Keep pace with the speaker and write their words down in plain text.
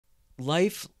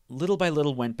life little by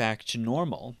little went back to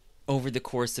normal over the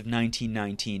course of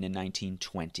 1919 and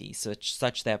 1920,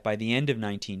 such that by the end of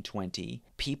 1920,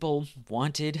 people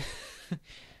wanted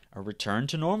a return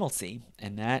to normalcy.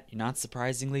 And that, not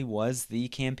surprisingly, was the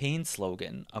campaign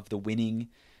slogan of the winning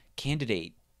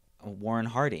candidate, Warren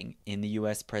Harding, in the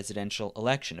U.S. presidential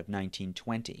election of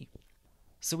 1920.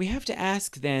 So we have to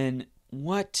ask then,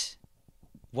 what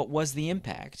was the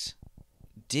impact?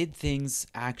 Did things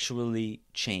actually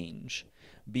change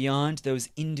beyond those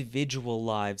individual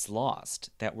lives lost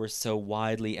that were so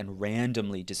widely and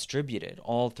randomly distributed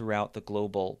all throughout the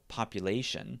global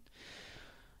population?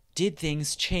 Did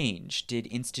things change? Did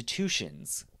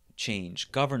institutions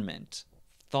change? Government,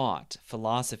 thought,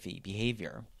 philosophy,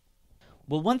 behavior?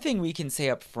 Well, one thing we can say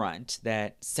up front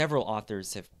that several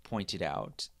authors have pointed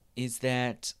out is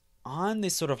that on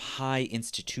this sort of high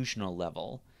institutional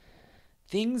level,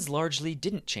 things largely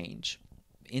didn't change.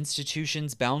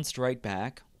 Institutions bounced right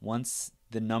back once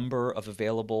the number of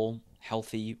available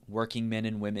healthy working men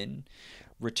and women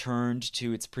returned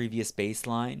to its previous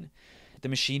baseline. The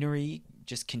machinery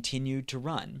just continued to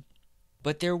run.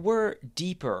 But there were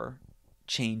deeper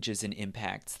changes and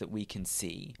impacts that we can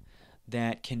see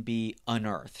that can be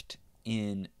unearthed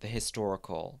in the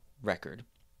historical record.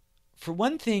 For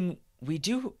one thing, we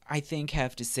do, I think,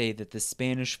 have to say that the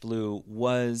Spanish flu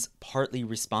was partly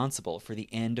responsible for the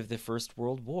end of the First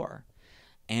World War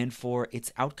and for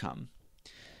its outcome.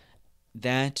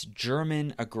 That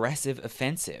German aggressive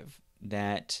offensive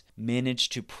that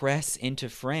managed to press into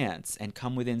France and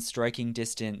come within striking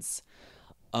distance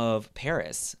of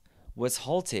Paris was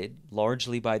halted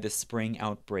largely by the spring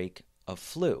outbreak of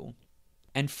flu.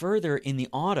 And further, in the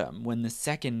autumn, when the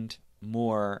second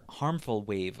more harmful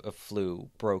wave of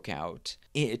flu broke out,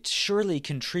 it surely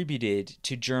contributed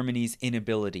to Germany's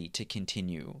inability to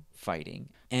continue fighting.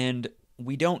 And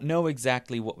we don't know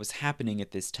exactly what was happening at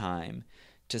this time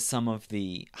to some of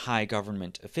the high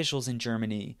government officials in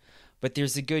Germany, but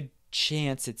there's a good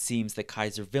chance, it seems, that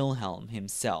Kaiser Wilhelm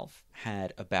himself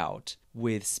had a bout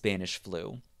with Spanish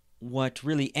flu. What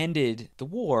really ended the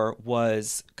war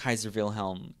was Kaiser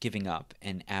Wilhelm giving up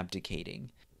and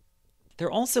abdicating. There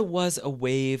also was a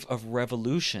wave of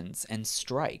revolutions and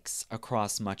strikes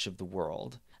across much of the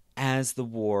world as the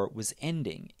war was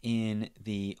ending in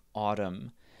the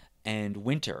autumn and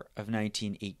winter of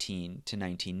 1918 to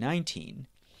 1919.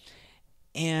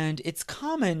 And it's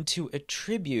common to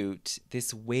attribute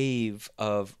this wave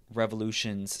of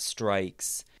revolutions,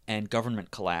 strikes, and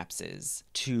government collapses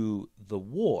to the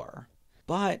war.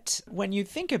 But when you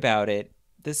think about it,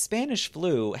 the Spanish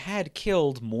flu had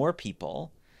killed more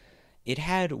people. It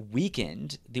had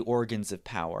weakened the organs of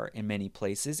power in many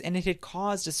places, and it had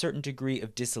caused a certain degree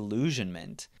of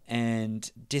disillusionment and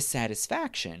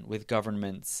dissatisfaction with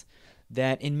governments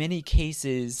that in many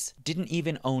cases didn't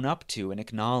even own up to and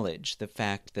acknowledge the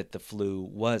fact that the flu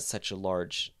was such a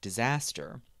large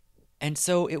disaster. And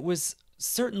so it was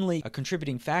certainly a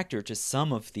contributing factor to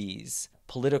some of these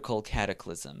political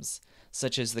cataclysms,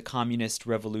 such as the Communist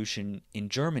Revolution in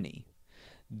Germany,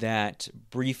 that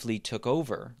briefly took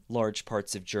over large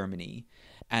parts of Germany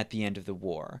at the end of the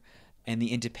war, and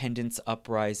the independence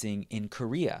uprising in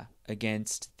Korea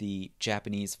against the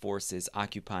Japanese forces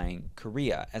occupying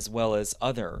Korea, as well as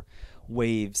other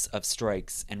waves of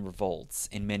strikes and revolts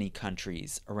in many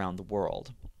countries around the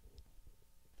world.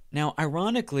 Now,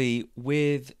 ironically,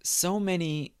 with so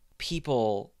many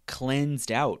people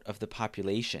cleansed out of the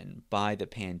population by the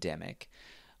pandemic,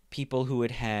 people who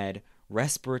had had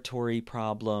respiratory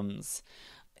problems,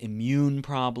 immune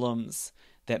problems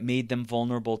that made them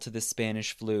vulnerable to the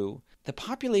Spanish flu, the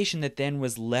population that then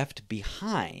was left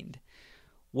behind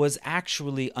was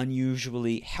actually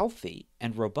unusually healthy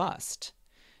and robust.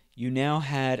 You now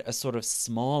had a sort of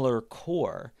smaller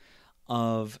core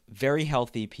of very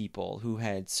healthy people who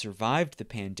had survived the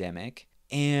pandemic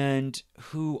and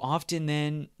who often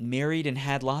then married and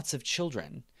had lots of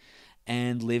children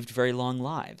and lived very long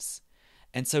lives.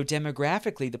 And so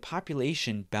demographically, the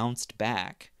population bounced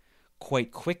back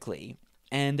quite quickly.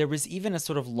 And there was even a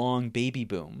sort of long baby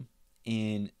boom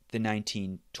in the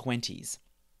 1920s.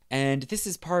 And this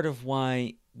is part of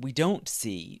why we don't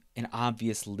see an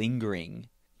obvious lingering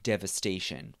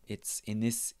devastation. It's in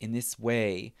this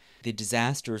way, the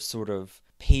disaster sort of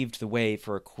paved the way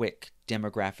for a quick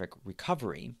demographic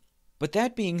recovery. But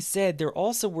that being said, there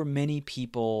also were many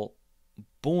people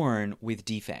born with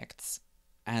defects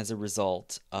as a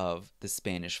result of the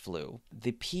Spanish flu.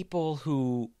 The people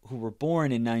who were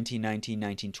born in 1919,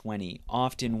 1920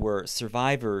 often were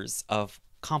survivors of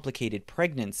complicated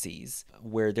pregnancies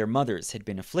where their mothers had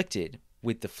been afflicted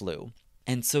with the flu.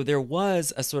 And so there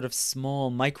was a sort of small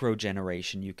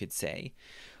micro-generation, you could say,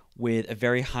 with a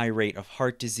very high rate of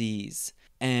heart disease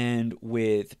and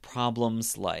with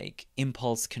problems like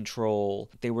impulse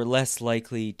control. They were less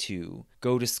likely to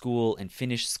go to school and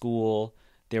finish school.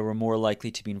 They were more likely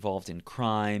to be involved in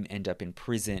crime, end up in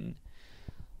prison.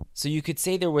 So you could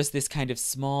say there was this kind of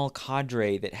small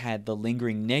cadre that had the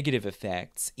lingering negative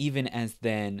effects, even as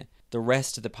then the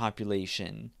rest of the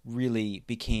population really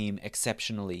became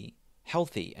exceptionally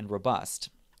healthy and robust.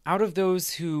 Out of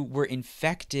those who were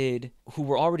infected, who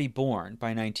were already born by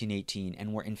 1918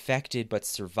 and were infected but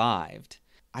survived,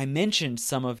 I mentioned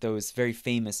some of those very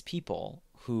famous people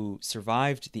who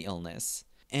survived the illness,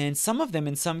 and some of them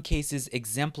in some cases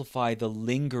exemplify the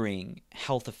lingering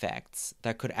health effects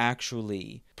that could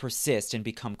actually persist and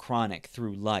become chronic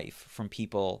through life from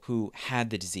people who had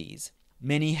the disease.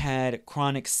 Many had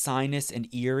chronic sinus and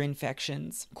ear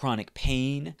infections, chronic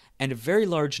pain, and a very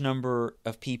large number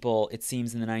of people, it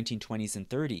seems in the 1920s and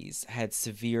 30s, had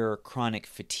severe chronic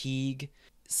fatigue,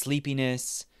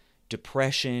 sleepiness,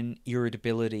 depression,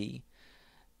 irritability.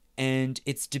 And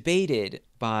it's debated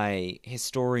by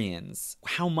historians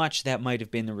how much that might have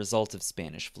been the result of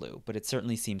Spanish flu, but it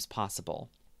certainly seems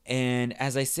possible. And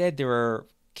as I said, there are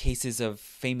cases of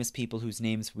famous people whose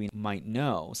names we might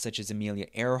know, such as Amelia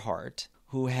Earhart,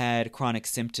 who had chronic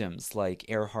symptoms like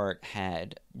Earhart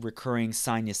had recurring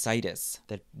sinusitis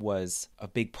that was a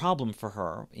big problem for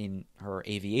her in her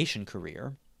aviation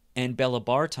career. And Bela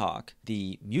Bartok,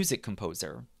 the music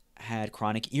composer, had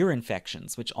chronic ear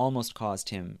infections, which almost caused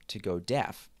him to go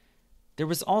deaf. There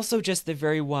was also just the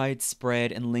very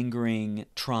widespread and lingering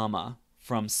trauma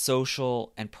from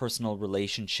social and personal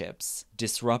relationships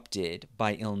disrupted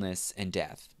by illness and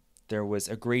death. There was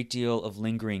a great deal of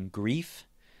lingering grief,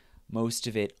 most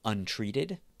of it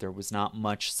untreated. There was not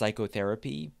much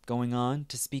psychotherapy going on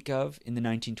to speak of in the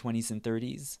 1920s and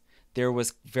 30s. There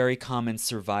was very common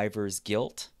survivor's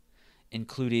guilt,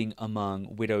 including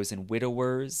among widows and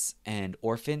widowers and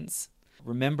orphans.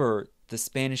 Remember, the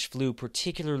Spanish flu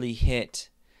particularly hit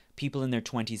people in their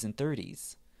 20s and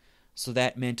 30s. So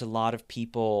that meant a lot of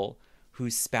people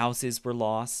whose spouses were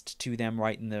lost to them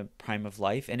right in the prime of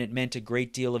life, and it meant a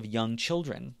great deal of young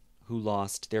children who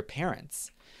lost their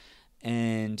parents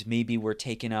and maybe were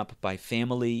taken up by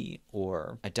family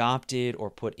or adopted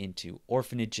or put into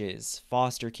orphanages,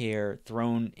 foster care,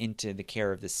 thrown into the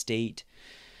care of the state.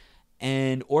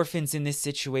 And orphans in this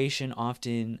situation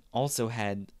often also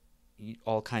had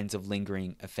all kinds of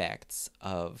lingering effects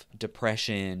of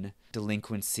depression,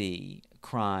 delinquency,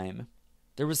 crime.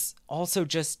 There was also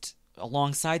just,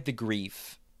 alongside the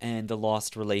grief and the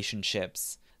lost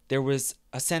relationships, there was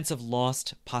a sense of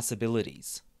lost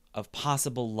possibilities, of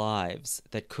possible lives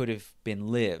that could have been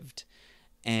lived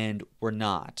and were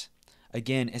not.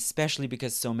 Again, especially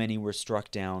because so many were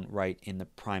struck down right in the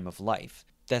prime of life.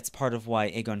 That's part of why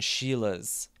Egon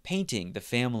Schiele's painting, The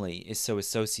Family, is so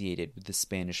associated with the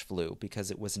Spanish flu, because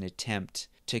it was an attempt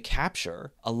to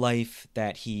capture a life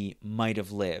that he might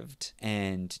have lived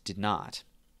and did not.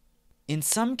 In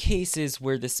some cases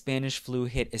where the Spanish flu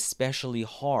hit especially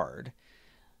hard,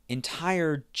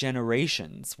 entire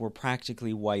generations were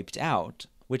practically wiped out,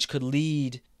 which could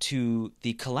lead to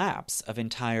the collapse of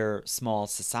entire small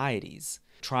societies.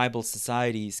 Tribal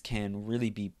societies can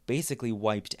really be basically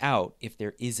wiped out if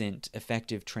there isn't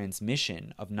effective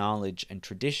transmission of knowledge and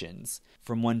traditions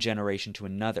from one generation to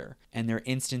another. And there are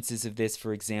instances of this,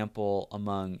 for example,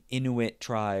 among Inuit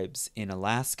tribes in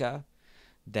Alaska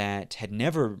that had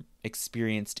never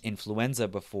experienced influenza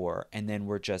before and then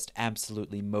were just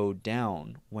absolutely mowed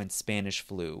down when Spanish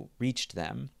flu reached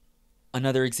them.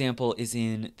 Another example is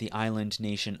in the island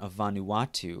nation of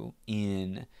Vanuatu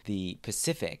in the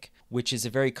Pacific, which is a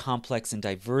very complex and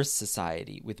diverse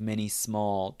society with many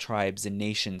small tribes and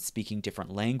nations speaking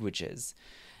different languages.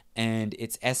 And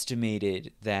it's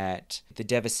estimated that the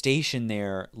devastation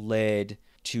there led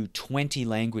to 20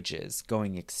 languages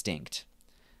going extinct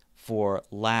for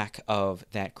lack of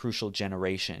that crucial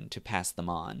generation to pass them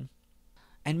on.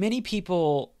 And many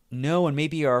people know and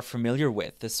maybe are familiar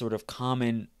with this sort of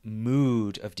common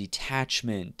mood of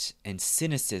detachment and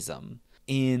cynicism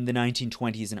in the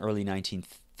 1920s and early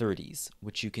 1930s,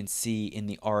 which you can see in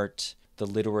the art, the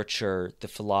literature, the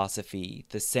philosophy,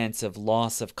 the sense of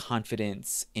loss of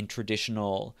confidence in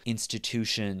traditional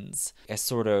institutions, a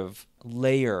sort of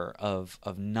layer of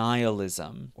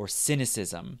nihilism or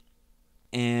cynicism.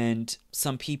 And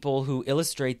some people who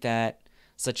illustrate that,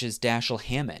 such as Dashiell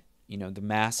Hammett, the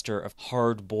master of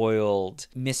hard-boiled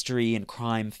mystery and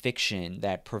crime fiction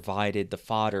that provided the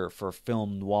fodder for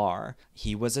film noir.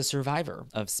 He was a survivor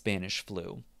of Spanish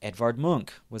flu. Edvard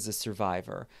Munch was a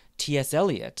survivor. T.S.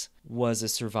 Eliot was a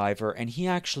survivor, and he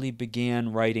actually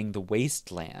began writing The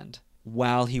Wasteland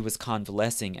while he was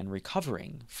convalescing and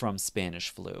recovering from Spanish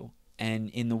flu.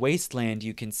 And in The Wasteland,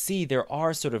 you can see there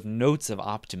are sort of notes of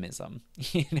optimism,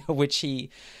 which he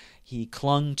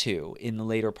clung to in the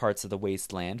later parts of The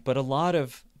Wasteland. But a lot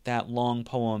of that long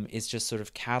poem is just sort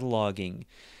of cataloging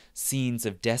scenes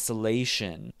of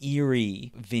desolation,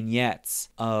 eerie vignettes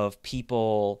of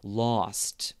people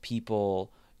lost,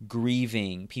 people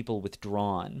grieving, people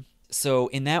withdrawn. So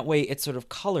in that way, it sort of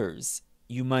colors,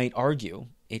 you might argue,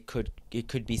 it could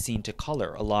be seen to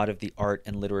color a lot of the art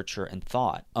and literature and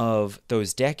thought of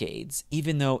those decades,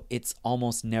 even though it's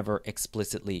almost never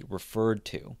explicitly referred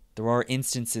to. There are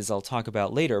instances I'll talk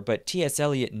about later, but T.S.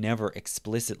 Eliot never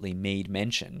explicitly made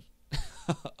mention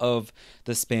of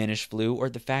the Spanish flu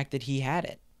or the fact that he had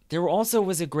it. There also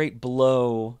was a great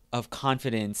blow of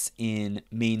confidence in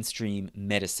mainstream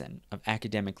medicine, of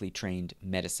academically trained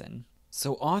medicine.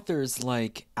 So authors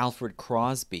like Alfred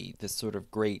Crosby, this sort of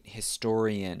great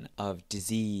historian of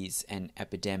disease and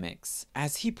epidemics,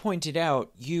 as he pointed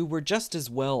out, you were just as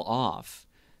well off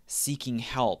seeking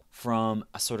help from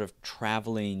a sort of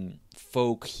traveling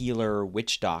folk healer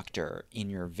witch doctor in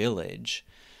your village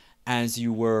as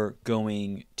you were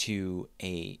going to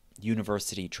a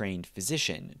university-trained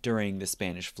physician during the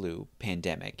Spanish flu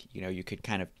pandemic. You could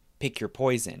kind of pick your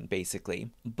poison, basically.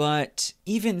 But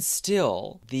even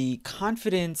still, the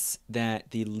confidence that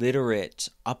the literate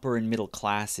upper and middle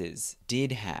classes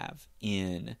did have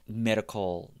in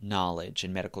medical knowledge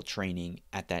and medical training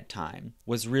at that time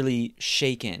was really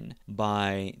shaken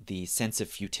by the sense of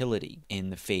futility in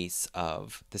the face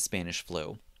of the Spanish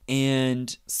flu.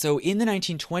 And so in the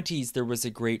 1920s, there was a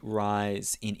great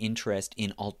rise in interest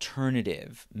in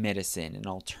alternative medicine and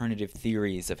alternative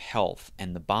theories of health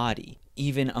and the body,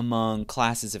 even among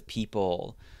classes of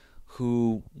people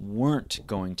who weren't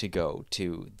going to go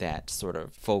to that sort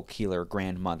of folk healer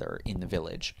grandmother in the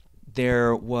village.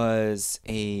 There was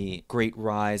a great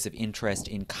rise of interest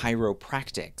in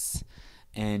chiropractics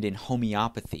and in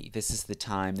homeopathy. This is the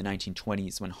time, the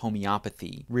 1920s, when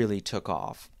homeopathy really took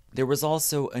off. There was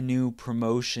also a new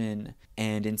promotion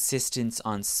and insistence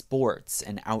on sports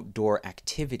and outdoor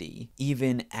activity,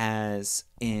 even as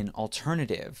an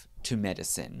alternative to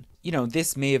medicine.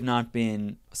 This may have not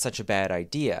been such a bad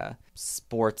idea.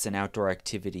 Sports and outdoor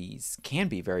activities can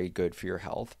be very good for your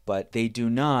health, but they do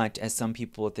not, as some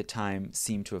people at the time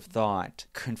seem to have thought,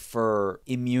 confer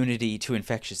immunity to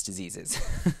infectious diseases.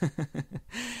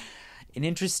 An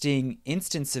interesting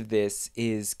instance of this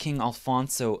is King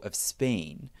Alfonso of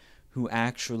Spain, who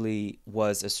actually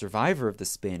was a survivor of the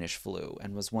Spanish flu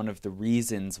and was one of the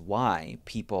reasons why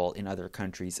people in other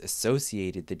countries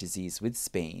associated the disease with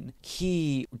Spain.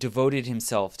 He devoted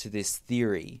himself to this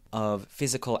theory of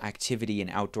physical activity and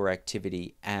outdoor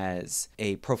activity as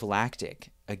a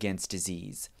prophylactic against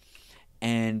disease.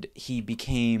 And he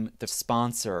became the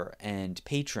sponsor and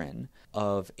patron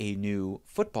of a new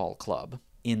football club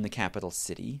in the capital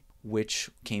city, which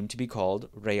came to be called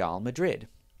Real Madrid.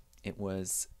 It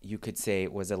was, you could say,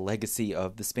 it was a legacy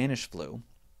of the Spanish flu.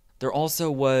 There also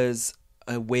was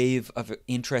a wave of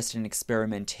interest and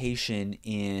experimentation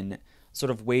in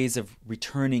sort of ways of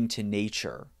returning to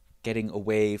nature, getting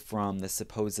away from the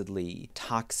supposedly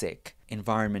toxic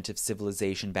environment of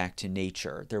civilization back to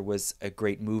nature. There was a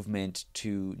great movement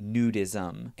to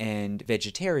nudism and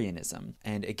vegetarianism.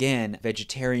 And again,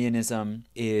 vegetarianism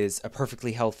is a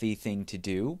perfectly healthy thing to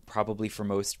do. Probably for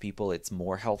most people, it's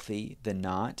more healthy than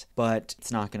not, but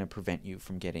it's not going to prevent you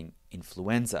from getting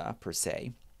influenza, per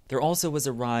se. There also was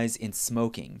a rise in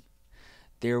smoking.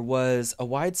 There was a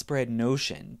widespread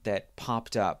notion that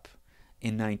popped up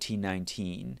in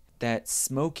 1919 that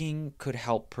smoking could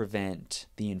help prevent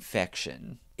the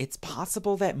infection. It's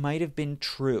possible that might have been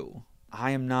true. I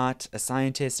am not a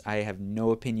scientist. I have no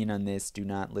opinion on this. Do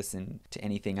not listen to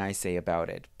anything I say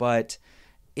about it. But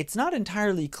it's not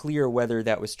entirely clear whether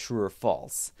that was true or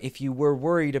false. If you were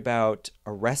worried about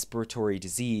a respiratory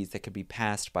disease that could be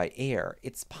passed by air,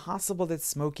 it's possible that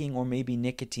smoking or maybe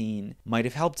nicotine might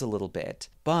have helped a little bit.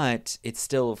 But it's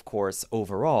still, of course,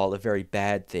 overall a very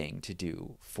bad thing to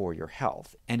do for your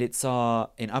health. And it saw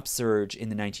an upsurge in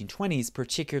the 1920s,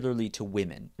 particularly to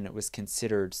women. And it was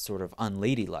considered sort of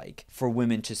unladylike for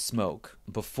women to smoke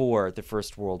before the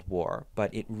First World War.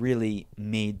 But it really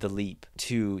made the leap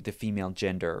to the female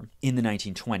gender in the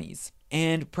 1920s.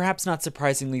 And perhaps not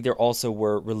surprisingly, there also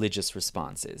were religious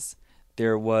responses.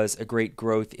 There was a great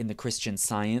growth in the Christian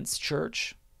Science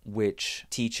Church, which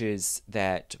teaches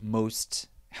that most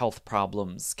health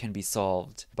problems can be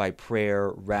solved by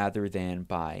prayer rather than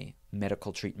by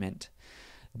medical treatment.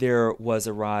 There was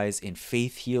a rise in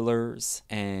faith healers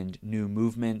and new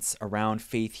movements around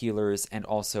faith healers, and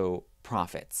also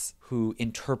prophets who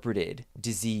interpreted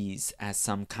disease as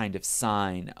some kind of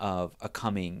sign of a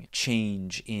coming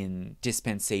change in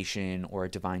dispensation or a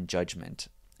divine judgment.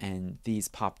 And these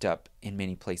popped up in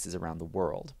many places around the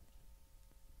world.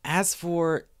 As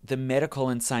for the medical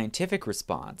and scientific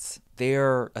response,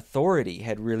 their authority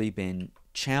had really been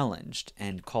challenged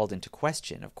and called into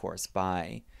question, of course,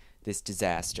 by this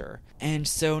disaster. And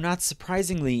so, not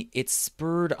surprisingly, it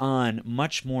spurred on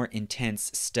much more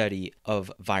intense study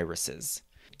of viruses.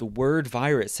 The word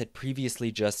virus had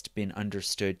previously just been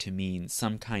understood to mean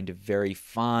some kind of very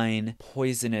fine,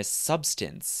 poisonous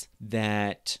substance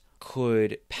that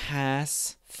could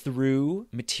pass through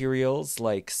materials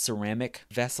like ceramic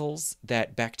vessels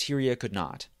that bacteria could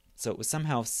not. So it was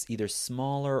somehow either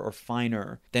smaller or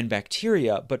finer than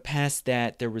bacteria, but past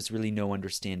that there was really no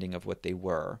understanding of what they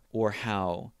were or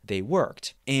how they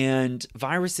worked. And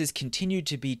viruses continued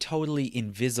to be totally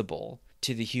invisible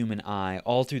to the human eye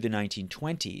all through the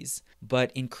 1920s,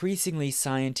 but increasingly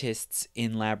scientists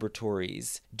in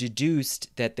laboratories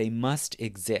deduced that they must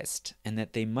exist and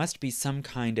that they must be some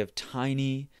kind of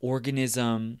tiny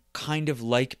organism, kind of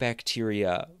like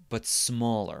bacteria, but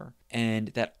smaller, and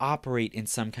that operate in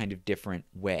some kind of different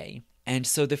way. And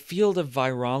so the field of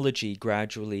virology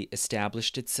gradually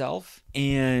established itself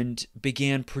and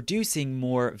began producing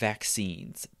more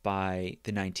vaccines by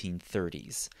the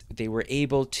 1930s. They were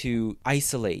able to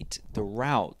isolate the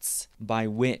routes by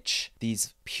which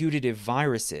these putative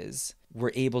viruses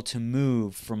were able to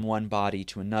move from one body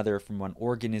to another, from one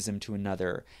organism to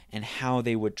another, and how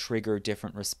they would trigger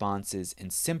different responses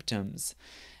and symptoms.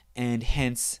 And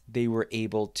hence they were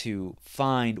able to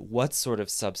find what sort of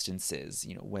substances,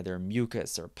 whether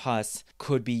mucus or pus,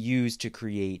 could be used to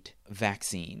create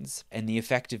vaccines. And the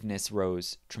effectiveness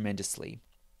rose tremendously.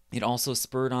 It also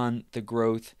spurred on the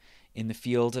growth in the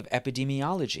field of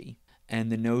epidemiology and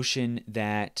the notion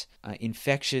that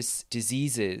infectious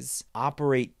diseases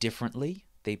operate differently.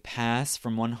 They pass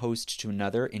from one host to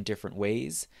another in different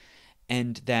ways,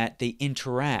 and that they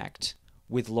interact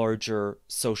with larger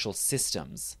social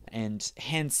systems. And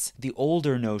hence the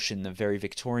older notion, the very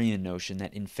Victorian notion,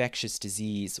 that infectious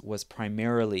disease was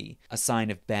primarily a sign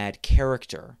of bad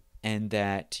character, and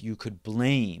that you could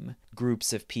blame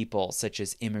groups of people such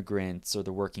as immigrants or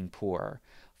the working poor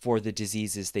for the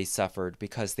diseases they suffered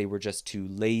because they were just too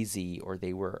lazy or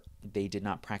they did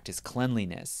not practice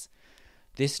cleanliness.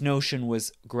 This notion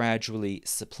was gradually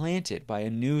supplanted by a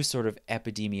new sort of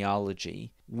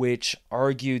epidemiology, which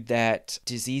argued that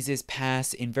diseases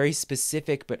pass in very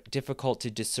specific but difficult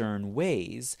to discern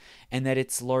ways, and that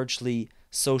it's largely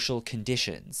social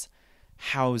conditions,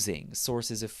 housing,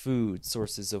 sources of food,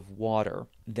 sources of water,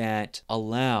 that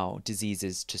allow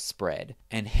diseases to spread.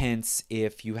 And hence,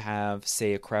 if you have,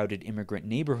 say, a crowded immigrant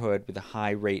neighborhood with a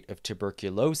high rate of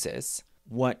tuberculosis,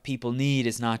 what people need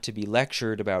is not to be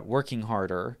lectured about working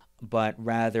harder, but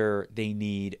rather they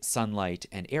need sunlight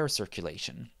and air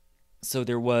circulation. So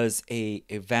there was a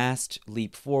vast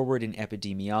leap forward in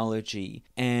epidemiology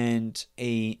and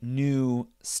a new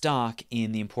stock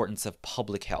in the importance of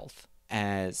public health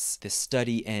as the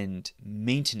study and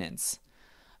maintenance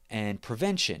and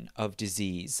prevention of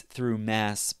disease through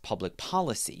mass public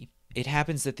policy. It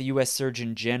happens that the U.S.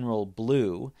 Surgeon General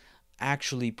Blue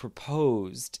actually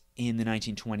proposed in the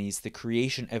 1920s the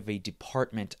creation of a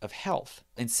Department of Health.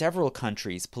 In several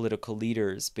countries, political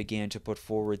leaders began to put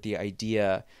forward the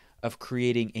idea of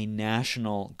creating a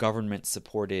national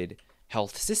government-supported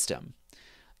health system,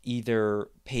 either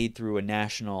paid through a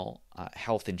national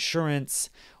health insurance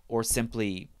or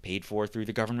simply paid for through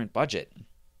the government budget.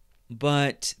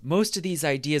 But most of these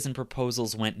ideas and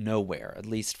proposals went nowhere, at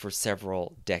least for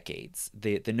several decades.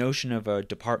 The notion of a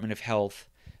Department of Health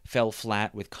fell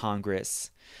flat with Congress,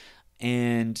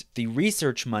 and the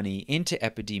research money into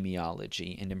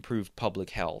epidemiology and improved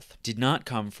public health did not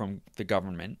come from the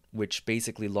government, which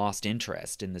basically lost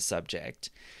interest in the subject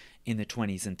in the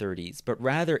 20s and 30s, but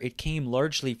rather it came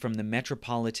largely from the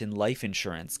Metropolitan Life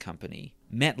Insurance Company.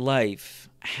 MetLife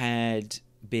had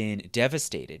been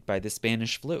devastated by the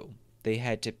Spanish flu. They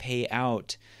had to pay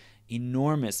out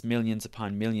enormous millions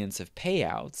upon millions of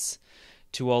payouts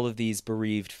to all of these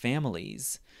bereaved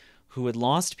families who had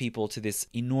lost people to this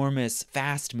enormous,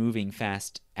 fast-moving,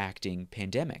 fast-acting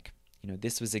pandemic.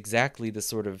 This was exactly the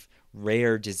sort of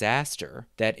rare disaster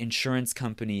that insurance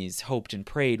companies hoped and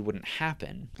prayed wouldn't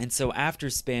happen. And so after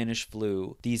Spanish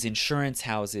flu, these insurance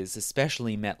houses,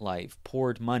 especially MetLife,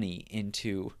 poured money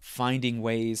into finding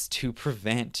ways to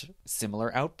prevent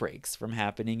similar outbreaks from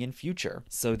happening in future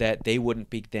so that they wouldn't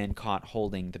be then caught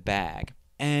holding the bag.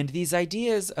 And these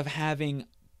ideas of having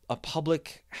a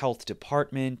public health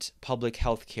department, public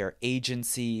health care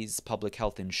agencies, public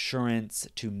health insurance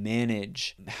to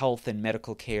manage health and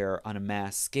medical care on a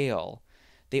mass scale,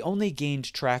 they only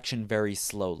gained traction very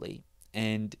slowly.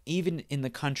 And even in the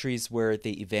countries where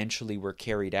they eventually were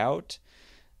carried out,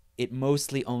 it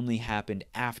mostly only happened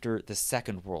after the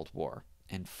Second World War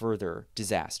and further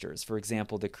disasters. For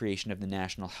example, the creation of the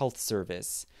National Health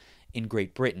Service in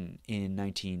Great Britain in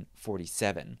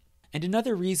 1947. And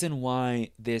another reason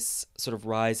why this sort of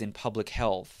rise in public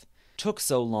health took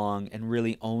so long and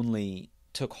really only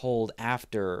took hold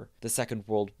after the Second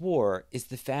World War is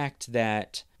the fact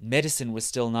that medicine was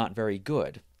still not very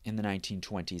good in the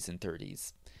 1920s and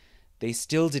 30s. They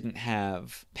still didn't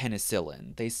have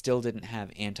penicillin. They still didn't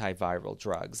have antiviral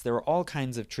drugs. There were all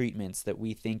kinds of treatments that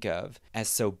we think of as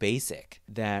so basic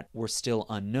that were still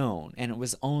unknown. And it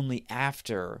was only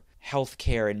after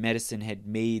healthcare and medicine had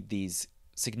made these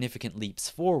significant leaps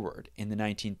forward in the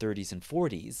 1930s and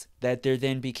 40s that there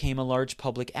then became a large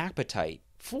public appetite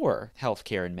for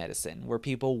healthcare and medicine, where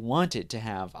people wanted to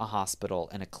have a hospital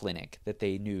and a clinic that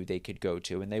they knew they could go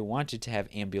to, and they wanted to have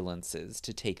ambulances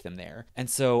to take them there. And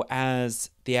so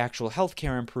as the actual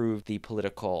healthcare improved, the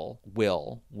political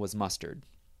will was mustered.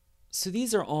 So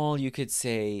these are all, you could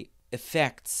say,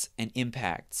 effects and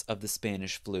impacts of the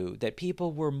Spanish flu that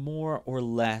people were more or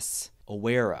less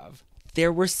aware of.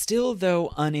 There were still,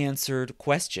 though, unanswered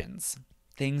questions,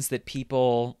 things that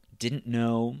people didn't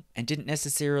know and didn't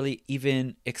necessarily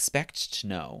even expect to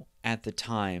know at the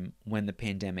time when the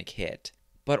pandemic hit.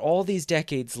 But all these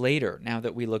decades later, now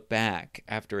that we look back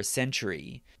after a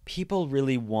century, people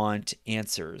really want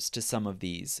answers to some of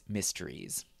these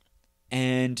mysteries.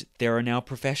 And there are now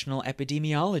professional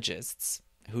epidemiologists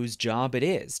whose job it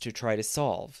is to try to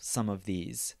solve some of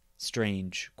these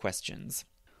strange questions.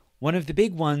 One of the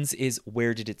big ones is,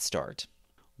 where did it start?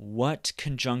 What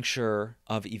conjuncture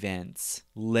of events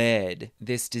led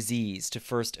this disease to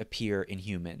first appear in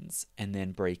humans and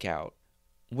then break out?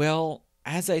 Well,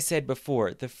 as I said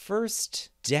before, the first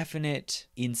definite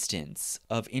instance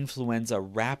of influenza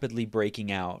rapidly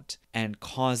breaking out and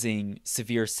causing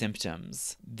severe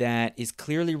symptoms that is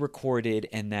clearly recorded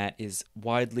and that is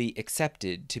widely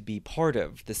accepted to be part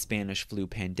of the Spanish flu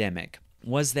pandemic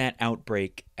was that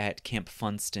outbreak at Camp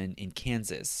Funston in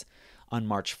Kansas on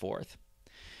March 4th.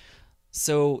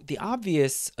 So the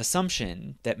obvious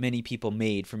assumption that many people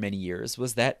made for many years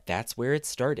was that that's where it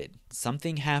started.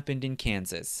 Something happened in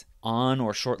Kansas on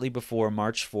or shortly before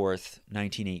March 4th,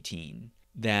 1918,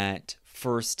 that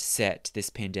first set this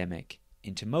pandemic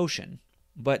into motion.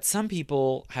 But some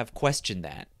people have questioned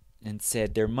that and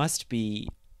said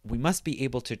we must be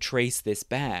able to trace this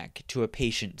back to a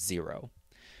patient zero.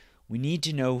 We need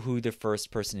to know who the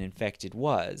first person infected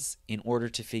was in order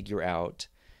to figure out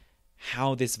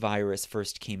how this virus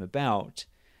first came about,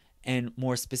 and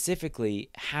more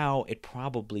specifically, how it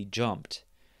probably jumped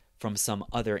from some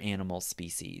other animal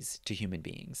species to human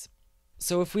beings.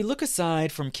 So if we look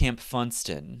aside from Camp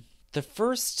Funston, the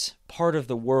first part of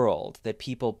the world that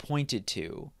people pointed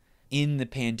to in the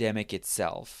pandemic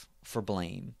itself for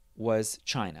blame was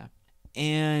China.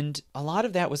 And a lot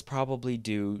of that was probably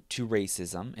due to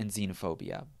racism and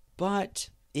xenophobia, but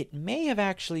it may have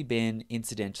actually been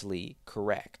incidentally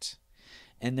correct.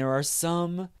 And there are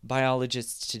some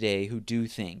biologists today who do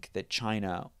think that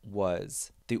China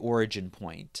was the origin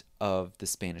point of the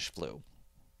Spanish flu.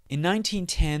 In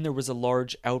 1910, there was a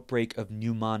large outbreak of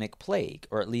pneumonic plague,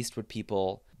 or at least what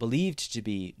people believed to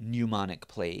be pneumonic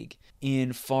plague,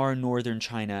 in far northern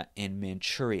China and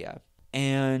Manchuria.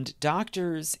 And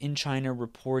doctors in China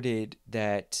reported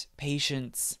that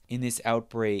patients in this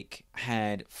outbreak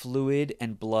had fluid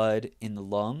and blood in the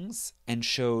lungs and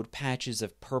showed patches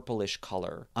of purplish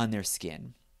color on their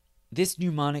skin. This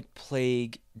pneumonic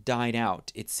plague died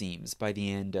out, it seems, by the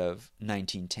end of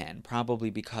 1910, probably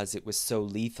because it was so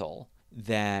lethal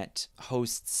that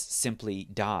hosts simply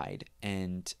died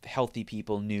and healthy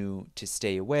people knew to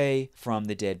stay away from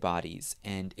the dead bodies,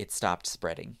 and it stopped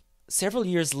spreading. Several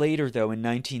years later, though, in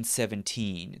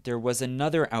 1917, there was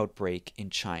another outbreak in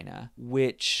China,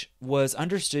 which was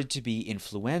understood to be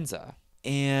influenza.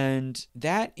 And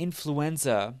that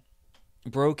influenza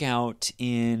broke out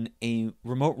in a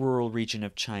remote rural region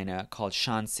of China called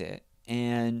Shanxi,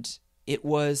 and it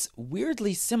was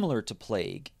weirdly similar to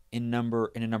plague in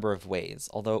a number of ways.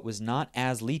 Although it was not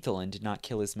as lethal and did not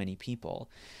kill as many people,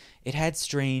 it had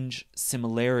strange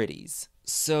similarities.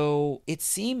 So it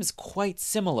seems quite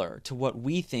similar to what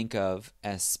we think of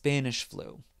as Spanish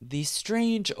flu. The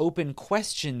strange open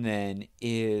question then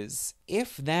is,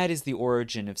 if that is the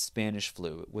origin of Spanish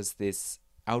flu, it was this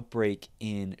outbreak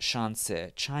in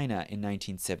Shansi, China in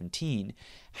 1917,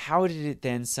 how did it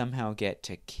then somehow get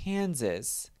to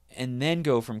Kansas and then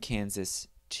go from Kansas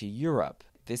to Europe?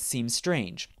 This seems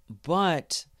strange.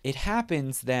 But it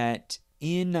happens that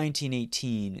in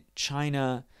 1918,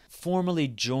 China formally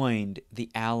joined the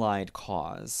Allied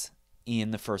cause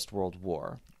in the First World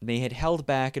War. They had held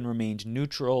back and remained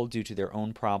neutral due to their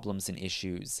own problems and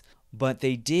issues, but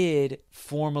they did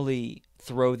formally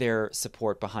throw their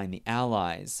support behind the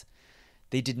Allies.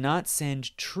 They did not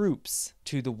send troops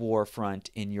to the war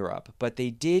front in Europe, but they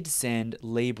did send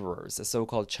laborers, a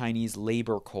so-called Chinese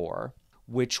labor corps,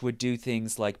 which would do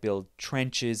things like build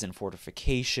trenches and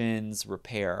fortifications,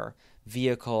 repair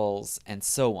vehicles, and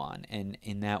so on, and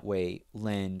in that way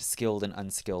lend skilled and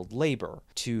unskilled labor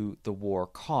to the war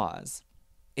cause.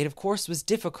 It, of course, was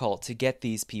difficult to get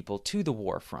these people to the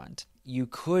war front. You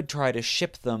could try to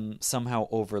ship them somehow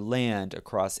over land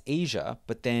across Asia,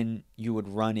 but then you would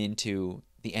run into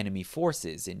the enemy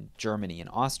forces in Germany and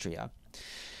Austria.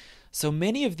 So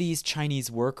many of these Chinese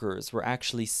workers were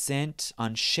actually sent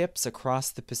on ships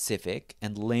across the Pacific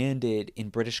and landed in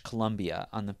British Columbia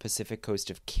on the Pacific coast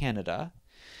of Canada.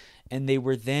 And they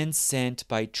were then sent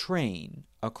by train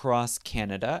across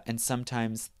Canada and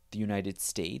sometimes the United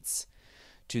States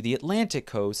to the Atlantic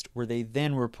coast, where they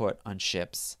then were put on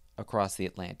ships across the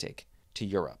Atlantic to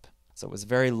Europe. So it was a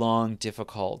very long,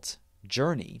 difficult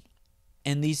journey.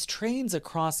 And these trains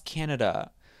across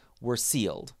Canada were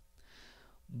sealed.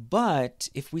 But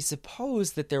if we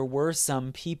suppose that there were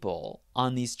some people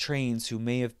on these trains who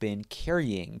may have been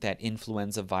carrying that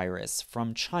influenza virus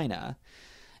from China,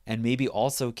 and maybe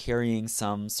also carrying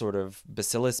some sort of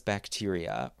bacillus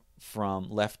bacteria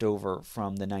left over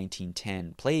from the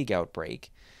 1910 plague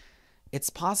outbreak, it's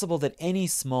possible that any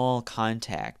small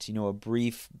contact, a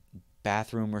brief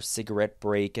bathroom or cigarette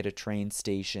break at a train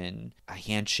station, a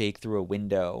handshake through a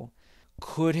window,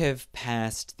 could have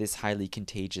passed this highly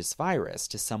contagious virus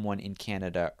to someone in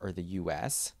Canada or the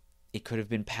US. It could have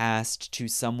been passed to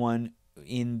someone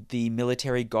in the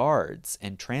military guards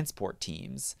and transport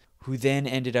teams, who then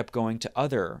ended up going to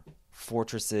other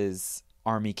fortresses,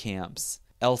 army camps,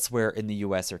 elsewhere in the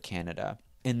US or Canada,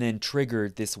 and then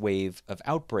triggered this wave of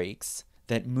outbreaks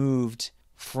that moved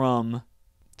from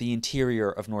the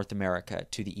interior of North America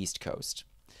to the East Coast.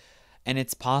 And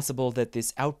it's possible that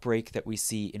this outbreak that we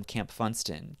see in Camp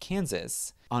Funston,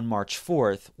 Kansas, on March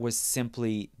 4th was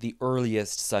simply the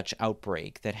earliest such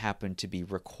outbreak that happened to be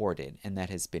recorded and that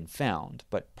has been found,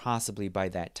 but possibly by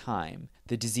that time,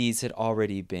 the disease had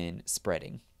already been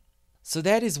spreading. So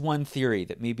that is one theory,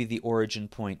 that maybe the origin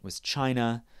point was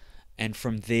China, and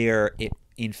from there it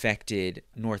infected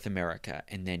North America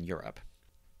and then Europe.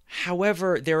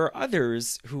 However, there are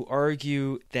others who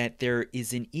argue that there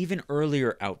is an even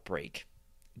earlier outbreak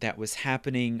that was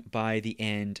happening by the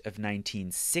end of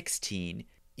 1916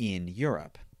 in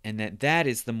Europe, and that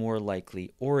is the more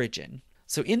likely origin.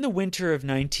 So in the winter of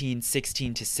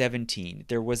 1916 to 17,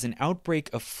 there was an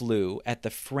outbreak of flu at the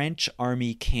French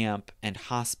Army camp and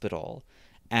hospital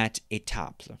at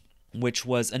Étaples, which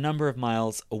was a number of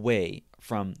miles away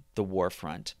from the war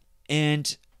front.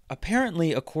 And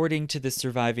apparently, according to the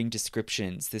surviving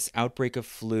descriptions, this outbreak of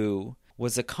flu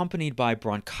was accompanied by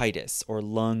bronchitis or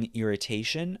lung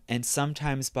irritation and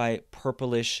sometimes by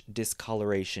purplish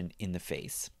discoloration in the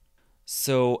face.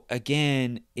 So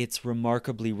again, it's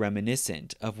remarkably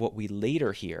reminiscent of what we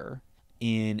later hear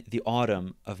in the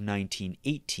autumn of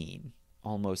 1918,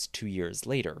 almost 2 years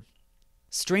later.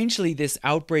 Strangely, this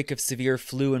outbreak of severe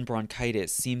flu and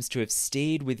bronchitis seems to have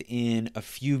stayed within a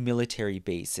few military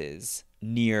bases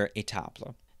near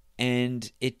Étaples,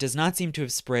 and it does not seem to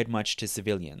have spread much to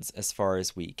civilians as far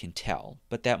as we can tell.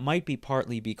 But that might be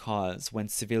partly because when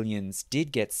civilians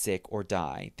did get sick or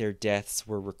die, their deaths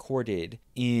were recorded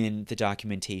in the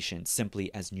documentation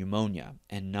simply as pneumonia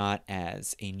and not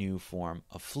as a new form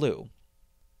of flu.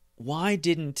 Why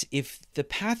didn't, if the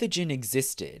pathogen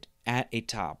existed at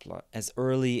Étaples as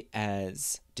early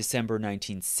as December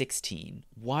 1916,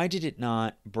 why did it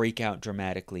not break out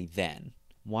dramatically then?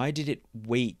 Why did it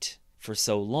wait for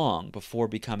so long before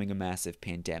becoming a massive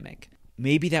pandemic?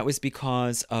 Maybe that was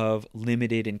because of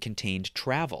limited and contained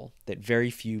travel, that very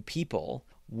few people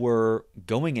were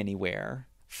going anywhere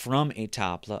from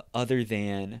Étaples other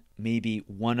than maybe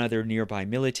one other nearby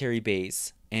military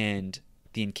base and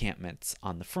the encampments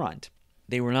on the front.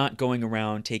 They were not going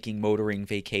around taking motoring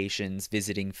vacations,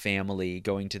 visiting family,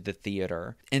 going to the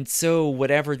theater. And so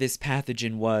whatever this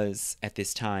pathogen was at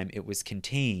this time, it was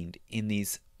contained in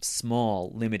these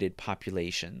small, limited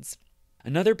populations.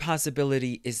 Another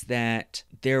possibility is that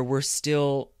there were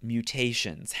still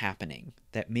mutations happening,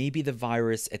 that maybe the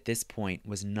virus at this point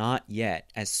was not yet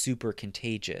as super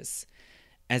contagious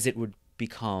as it would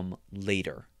become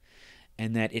later,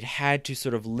 and that it had to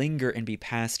sort of linger and be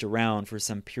passed around for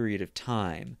some period of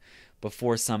time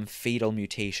before some fatal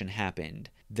mutation happened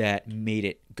that made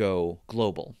it go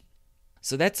global.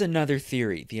 So that's another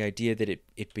theory, the idea that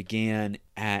it began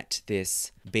at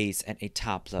this base at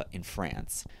Étaples in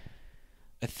France.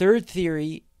 A third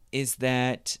theory is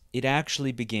that it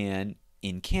actually began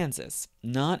in Kansas,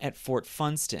 not at Fort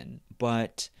Funston,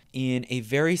 but in a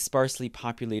very sparsely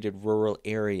populated rural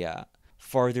area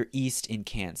farther east in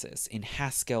Kansas, in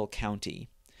Haskell County,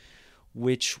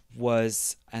 which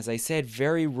was, as I said,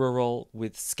 very rural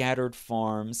with scattered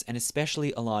farms and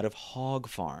especially a lot of hog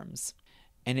farms.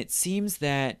 And it seems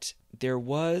that there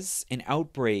was an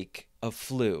outbreak of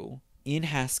flu in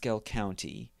Haskell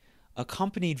County,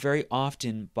 accompanied very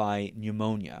often by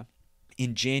pneumonia,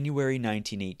 in January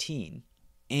 1918.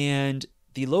 And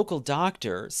the local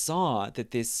doctor saw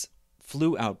that this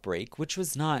flu outbreak, which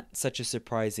was not such a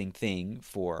surprising thing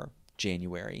for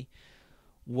January,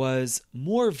 was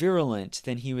more virulent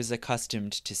than he was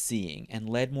accustomed to seeing and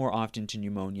led more often to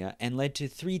pneumonia and led to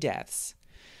 3 deaths,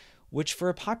 which for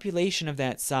a population of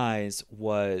that size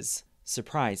was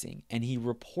surprising. And he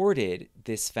reported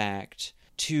this fact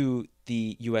to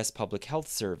the U.S. Public Health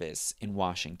Service in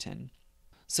Washington.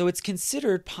 So it's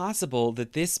considered possible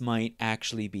that this might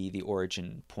actually be the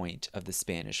origin point of the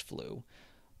Spanish flu,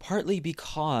 partly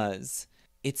because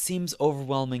it seems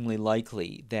overwhelmingly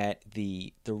likely that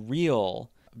the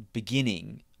real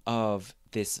beginning of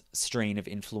this strain of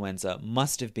influenza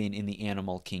must have been in the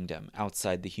animal kingdom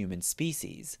outside the human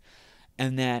species,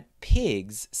 and that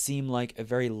pigs seem like a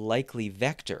very likely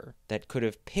vector that could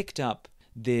have picked up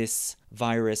this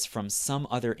virus from some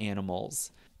other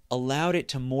animals, allowed it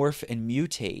to morph and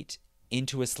mutate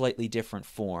into a slightly different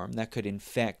form that could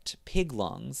infect pig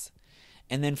lungs,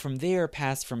 and then from there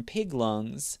pass from pig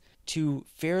lungs to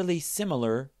fairly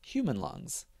similar human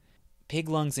lungs. Pig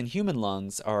lungs and human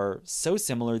lungs are so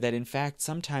similar that in fact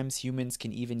sometimes humans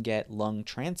can even get lung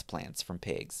transplants from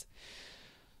pigs.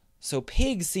 So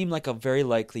pigs seem like a very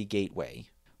likely gateway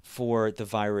for the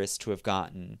virus to have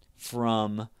gotten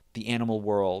from the animal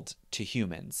world to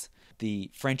humans. The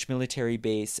French military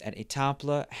base at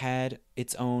Étaples had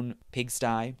its own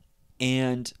pigsty,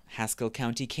 and Haskell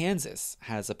County, Kansas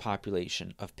has a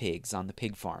population of pigs on the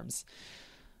pig farms.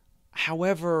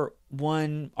 However,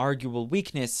 one arguable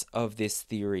weakness of this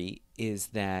theory is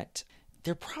that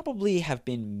there probably have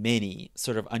been many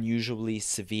sort of unusually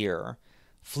severe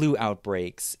flu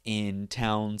outbreaks in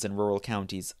towns and rural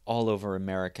counties all over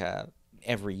America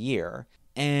every year.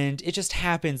 And it just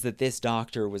happens that this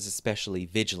doctor was especially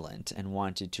vigilant and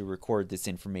wanted to record this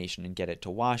information and get it to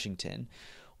Washington,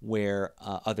 where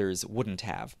others wouldn't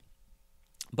have.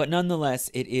 But nonetheless,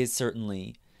 it is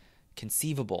certainly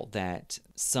conceivable that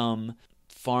some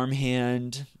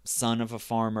farmhand, son of a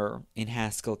farmer in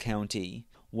Haskell County,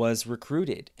 was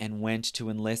recruited and went to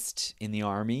enlist in the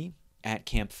army at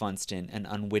Camp Funston and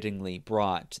unwittingly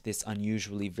brought this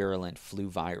unusually virulent flu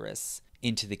virus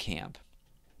into the camp.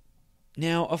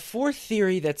 Now, a fourth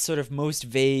theory that's sort of most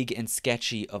vague and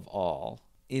sketchy of all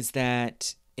is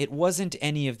that it wasn't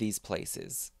any of these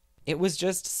places. It was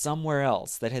just somewhere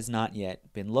else that has not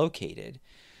yet been located.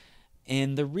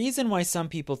 And the reason why some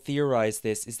people theorize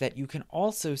this is that you can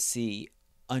also see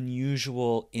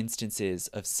unusual instances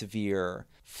of severe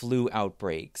flu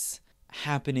outbreaks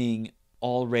happening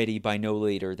already by no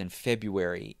later than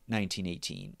February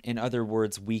 1918. In other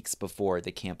words, weeks before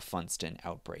the Camp Funston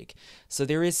outbreak. So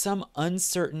there is some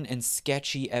uncertain and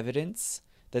sketchy evidence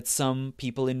that some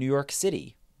people in New York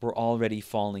City were already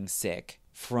falling sick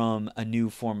from a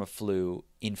new form of flu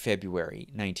in February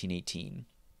 1918.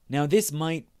 Now, this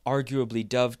might arguably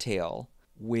dovetail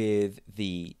with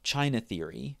the China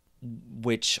theory,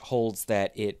 which holds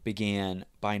that it began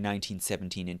by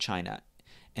 1917 in China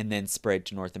and then spread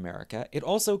to North America. It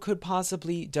also could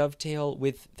possibly dovetail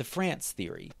with the France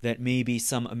theory, that maybe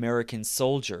some American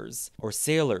soldiers or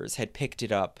sailors had picked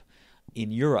it up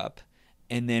in Europe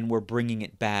and then were bringing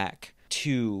it back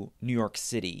to New York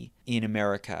City in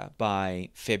America by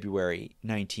February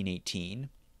 1918.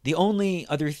 The only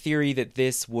other theory that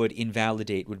this would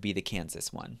invalidate would be the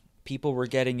Kansas one. People were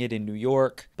getting it in New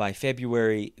York by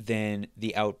February, then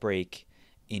the outbreak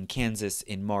in Kansas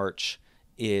in March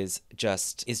is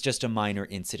just a minor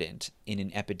incident in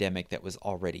an epidemic that was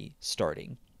already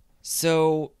starting.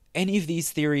 So any of these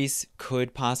theories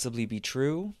could possibly be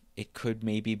true. It could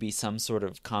maybe be some sort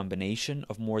of combination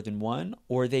of more than one,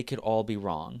 or they could all be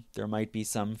wrong. There might be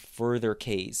some further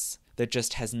case that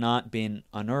just has not been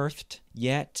unearthed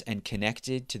yet and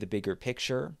connected to the bigger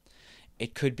picture.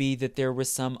 It could be that there was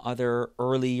some other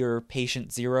earlier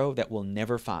patient zero that we'll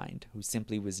never find, who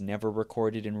simply was never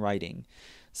recorded in writing,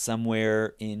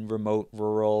 somewhere in remote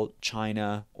rural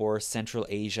China or Central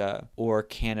Asia or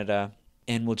Canada,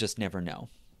 and we'll just never know.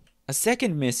 A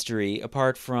second mystery,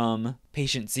 apart from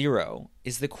patient zero,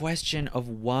 is the question of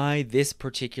why this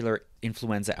particular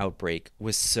influenza outbreak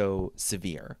was so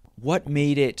severe. What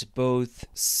made it both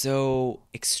so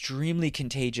extremely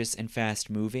contagious and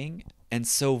fast-moving, and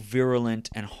so virulent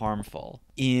and harmful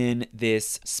in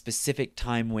this specific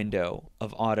time window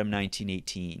of autumn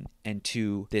 1918 and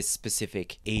to this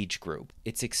specific age group?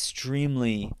 It's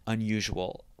extremely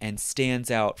unusual and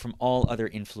stands out from all other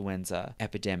influenza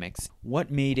epidemics. What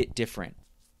made it different?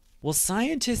 Well,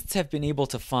 scientists have been able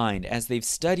to find, as they've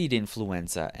studied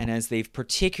influenza and as they've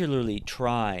particularly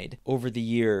tried over the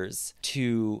years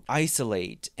to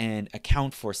isolate and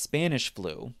account for Spanish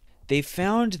flu, they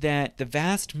found that the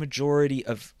vast majority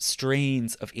of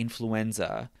strains of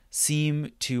influenza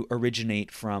seem to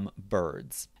originate from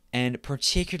birds, and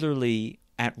particularly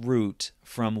at root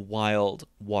from wild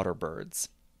water birds.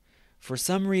 For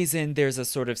some reason, there's a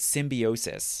sort of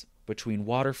symbiosis between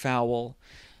waterfowl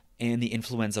and the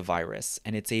influenza virus,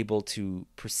 and it's able to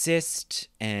persist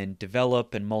and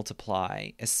develop and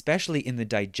multiply, especially in the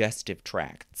digestive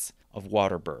tracts of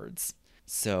water birds.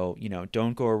 So,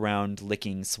 don't go around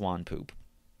licking swan poop.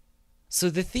 So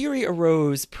the theory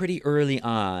arose pretty early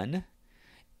on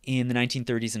in the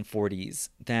 1930s and 40s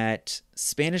that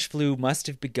Spanish flu must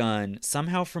have begun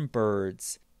somehow from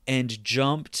birds and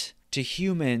jumped to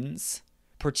humans,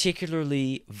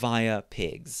 particularly via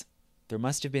pigs. There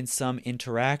must have been some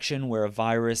interaction where a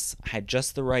virus had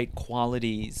just the right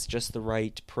qualities, just the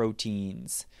right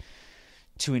proteins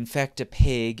to infect a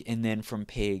pig, and then from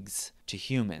pigs to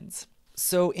humans.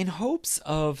 So in hopes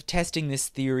of testing this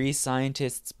theory,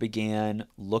 scientists began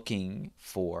looking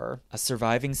for a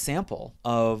surviving sample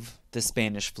of the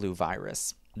Spanish flu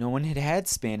virus. No one had had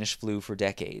Spanish flu for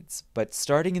decades, but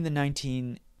starting in the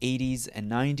 1980s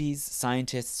and 90s,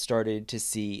 scientists started to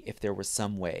see if there was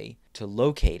some way to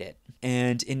locate it.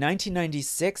 And in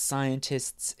 1996,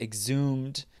 scientists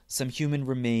exhumed some human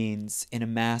remains in a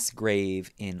mass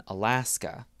grave in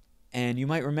Alaska. And you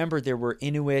might remember there were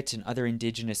Inuit and other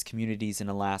indigenous communities in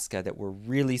Alaska that were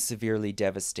really severely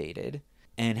devastated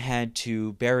and had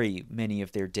to bury many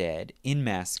of their dead in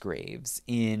mass graves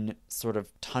in sort of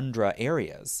tundra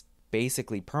areas,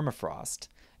 basically permafrost.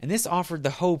 And this offered the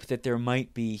hope that there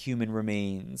might be human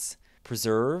remains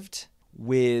preserved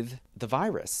with the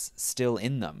virus still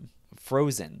in them,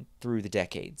 frozen through the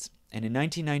decades. And in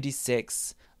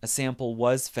 1996, a sample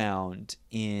was found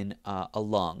in a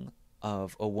lung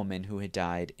of a woman who had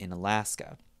died in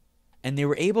Alaska. And they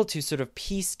were able to sort of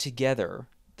piece together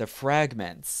the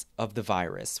fragments of the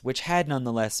virus, which had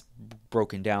nonetheless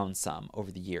broken down some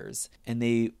over the years. And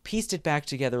they pieced it back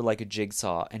together like a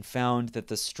jigsaw and found that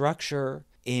the structure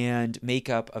and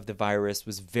makeup of the virus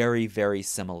was very, very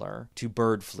similar to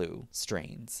bird flu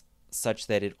strains, such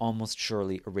that it almost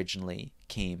surely originally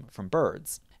came from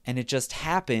birds. And it just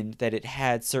happened that it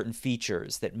had certain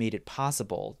features that made it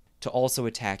possible to also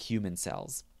attack human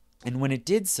cells. And when it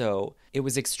did so, it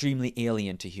was extremely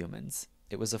alien to humans.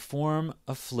 It was a form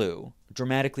of flu,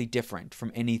 dramatically different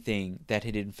from anything that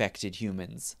had infected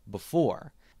humans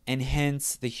before. And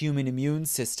hence, the human immune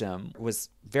system was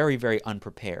very, very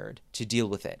unprepared to deal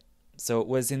with it. So it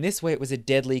was, in this way, it was a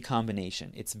deadly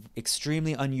combination. It's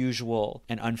extremely unusual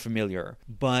and unfamiliar,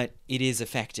 but it is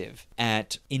effective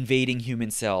at invading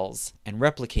human cells and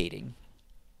replicating.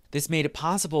 This made it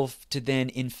possible to then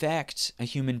infect a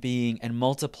human being and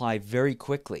multiply very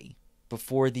quickly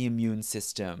before the immune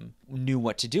system knew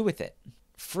what to do with it.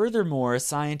 Furthermore,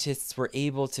 scientists were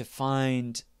able to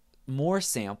find more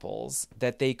samples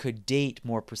that they could date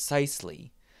more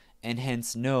precisely, and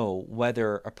hence know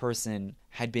whether a person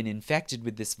had been infected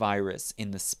with this virus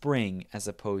in the spring as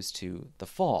opposed to the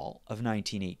fall of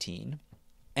 1918.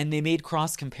 And they made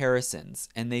cross comparisons,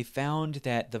 and they found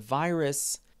that the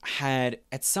virus had,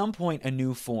 at some point, a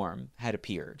new form had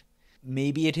appeared.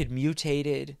 Maybe it had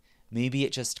mutated, maybe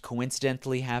it just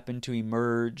coincidentally happened to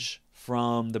emerge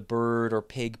from the bird or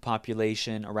pig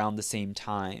population around the same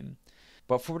time.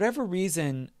 But for whatever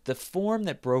reason, the form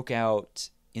that broke out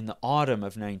in the autumn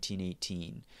of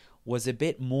 1918 was a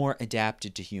bit more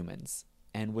adapted to humans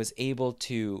and was able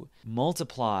to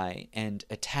multiply and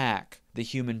attack the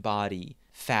human body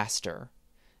faster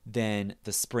than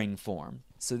the spring form.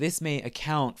 So this may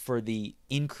account for the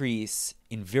increase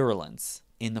in virulence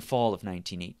in the fall of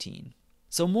 1918.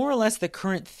 So more or less the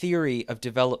current theory of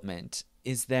development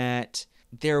is that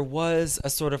there was a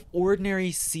sort of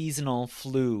ordinary seasonal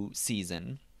flu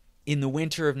season in the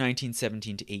winter of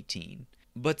 1917 to 18.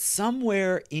 But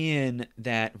somewhere in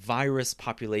that virus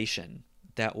population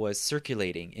that was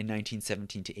circulating in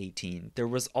 1917 to 18, there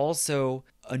was also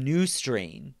a new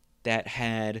strain that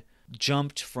had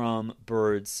jumped from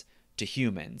birds to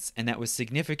humans, and that was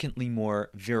significantly more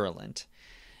virulent.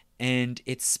 And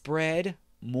it spread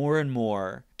more and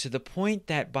more to the point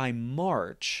that by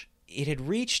March, it had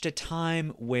reached a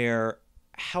time where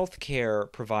healthcare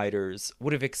providers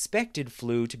would have expected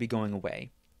flu to be going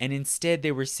away. And instead,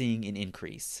 they were seeing an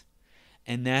increase.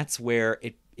 And that's where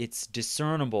it's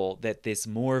discernible that this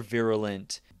more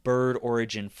virulent bird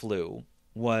origin flu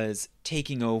was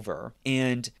taking over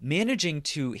and managing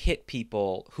to hit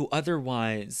people who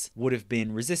otherwise would have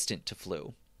been resistant to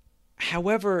flu.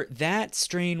 However, that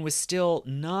strain was still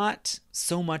not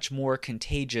so much more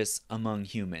contagious among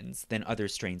humans than other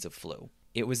strains of flu.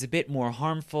 It was a bit more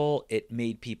harmful. It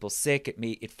made people sick.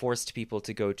 It forced people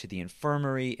to go to the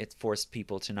infirmary. It forced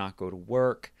people to not go to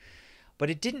work. But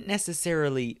it didn't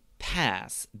necessarily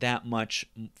pass that much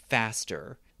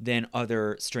faster than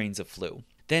other strains of flu.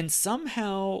 Then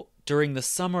somehow, during the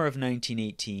summer of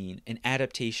 1918, an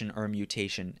adaptation or a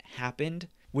mutation happened,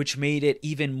 which made it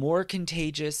even more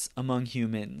contagious among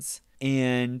humans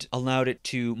and allowed it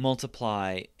to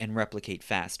multiply and replicate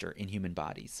faster in human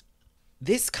bodies.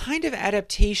 This kind of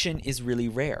adaptation is really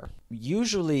rare.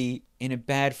 Usually, in a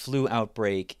bad flu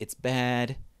outbreak, it's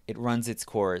bad, it runs its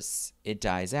course, it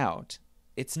dies out.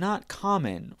 It's not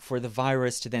common for the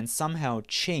virus to then somehow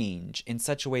change in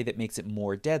such a way that makes it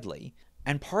more deadly.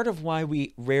 And part of why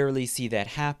we rarely see that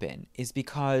happen is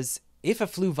because if a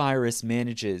flu virus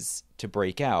manages to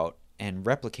break out and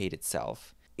replicate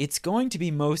itself, it's going to be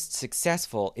most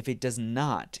successful if it does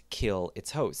not kill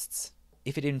its hosts.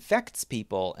 If it infects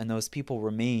people and those people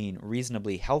remain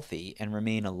reasonably healthy and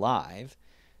remain alive,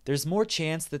 there's more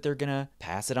chance that they're going to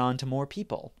pass it on to more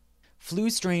people.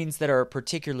 Flu strains that are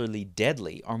particularly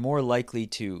deadly are more likely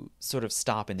to sort of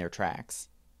stop in their tracks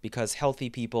because healthy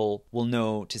people will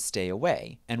know to stay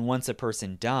away. And once a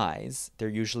person dies, they're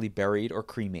usually buried or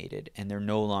cremated and they're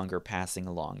no longer passing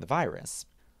along the virus.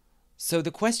 So the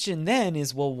question then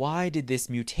is, well, why did this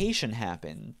mutation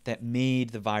happen that made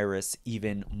the virus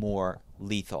even more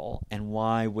lethal? And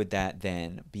why would that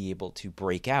then be able to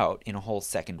break out in a whole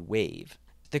second wave?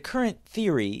 The current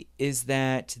theory is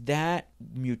that that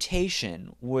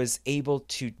mutation was able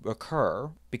to occur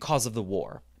because of the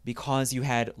war, because you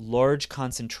had large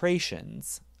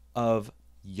concentrations of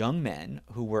young men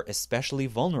who were especially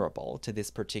vulnerable to this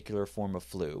particular form of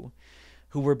flu,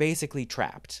 who were basically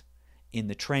trapped in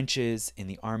the trenches, in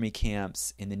the army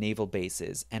camps, in the naval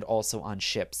bases, and also on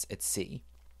ships at sea.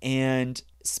 And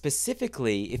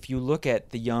specifically, if you look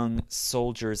at the young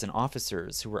soldiers and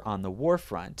officers who were on the war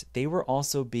front, they were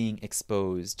also being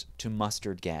exposed to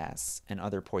mustard gas and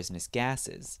other poisonous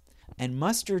gases. And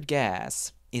mustard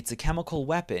gas, it's a chemical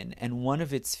weapon, and one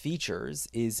of its features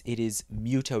is it is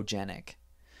mutagenic.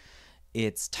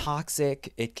 It's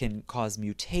toxic, it can cause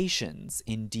mutations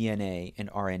in DNA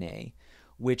and RNA,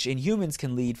 which in humans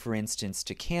can lead, for instance,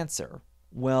 to cancer.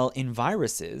 Well, in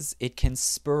viruses, it can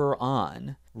spur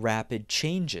on rapid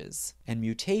changes and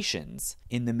mutations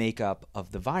in the makeup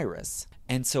of the virus.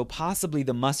 And so possibly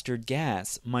the mustard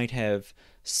gas might have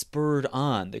spurred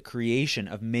on the creation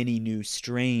of many new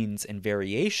strains and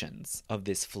variations of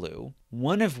this flu,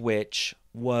 one of which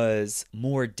was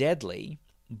more deadly,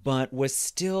 but was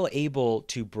still able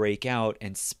to break out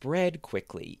and spread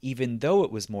quickly, even though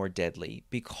it was more deadly,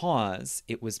 because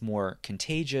it was more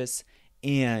contagious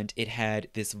and it had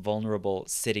this vulnerable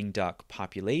sitting duck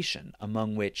population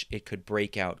among which it could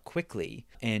break out quickly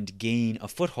and gain a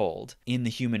foothold in the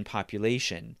human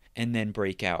population and then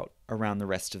break out around the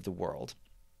rest of the world.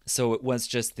 So it was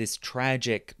just this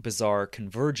tragic, bizarre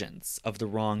convergence of the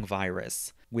wrong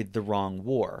virus with the wrong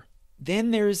war.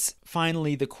 Then there's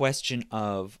finally the question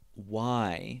of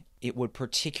why it would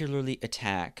particularly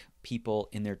attack people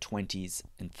in their 20s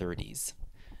and 30s,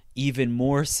 even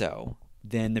more so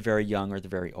than the very young or the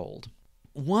very old.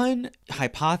 One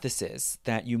hypothesis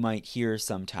that you might hear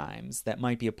sometimes that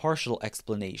might be a partial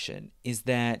explanation is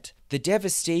that the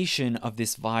devastation of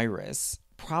this virus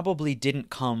probably didn't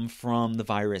come from the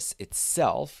virus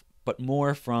itself, but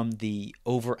more from the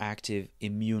overactive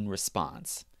immune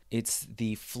response. It's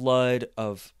the flood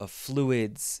of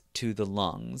fluids to the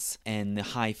lungs and the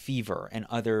high fever and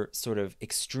other sort of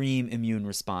extreme immune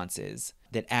responses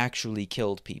that actually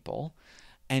killed people.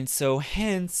 And so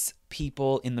hence,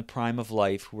 people in the prime of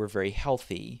life who were very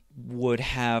healthy would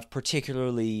have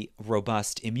particularly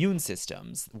robust immune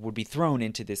systems, would be thrown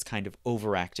into this kind of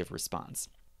overactive response.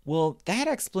 Well, that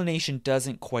explanation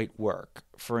doesn't quite work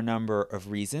for a number of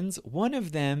reasons. One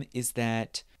of them is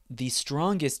that the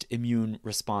strongest immune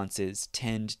responses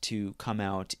tend to come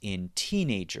out in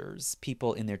teenagers,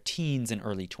 people in their teens and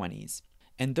early 20s.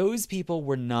 And those people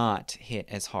were not hit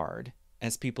as hard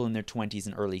as people in their 20s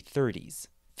and early 30s.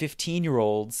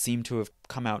 15-year-olds seem to have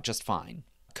come out just fine,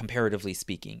 comparatively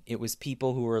speaking. It was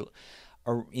people who were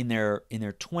in their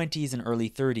 20s and early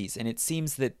 30s, and it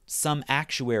seems that some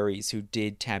actuaries who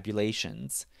did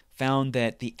tabulations found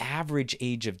that the average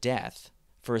age of death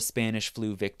for a Spanish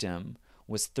flu victim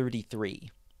was 33,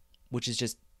 which is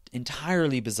just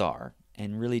entirely bizarre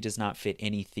and really does not fit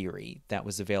any theory that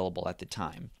was available at the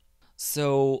time.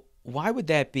 So why would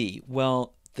that be?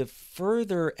 Well, the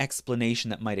further explanation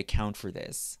that might account for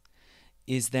this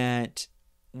is that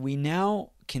we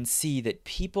now can see that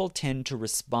people tend to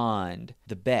respond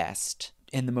the best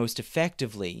and the most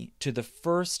effectively to the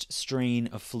first strain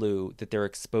of flu that they're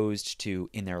exposed to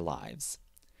in their lives.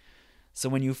 So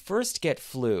when you first get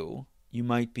flu, you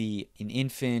might be an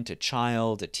infant, a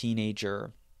child, a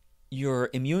teenager. Your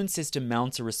immune system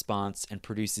mounts a response and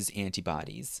produces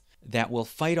antibodies that will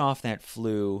fight off that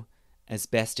flu as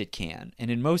best it can.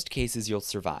 And in most cases, you'll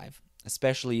survive.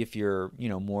 Especially if you're,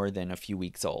 more than a few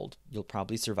weeks old, you'll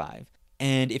probably survive.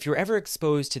 And if you're ever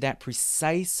exposed to that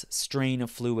precise strain of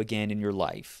flu again in your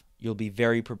life, you'll be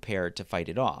very prepared to fight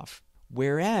it off.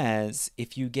 Whereas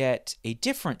if you get a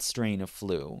different strain of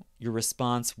flu, your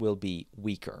response will be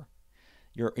weaker.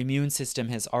 Your immune system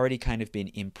has already kind of been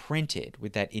imprinted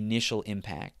with that initial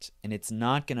impact, and it's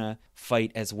not going to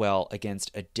fight as well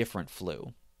against a different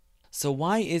flu. So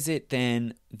why is it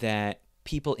then that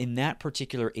people in that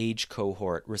particular age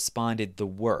cohort responded the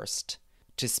worst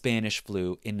to Spanish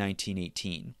flu in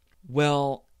 1918?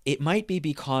 Well, it might be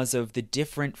because of the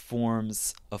different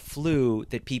forms of flu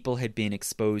that people had been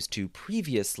exposed to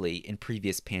previously in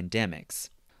previous pandemics.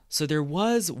 So there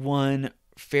was one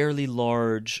fairly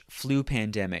large flu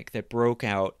pandemic that broke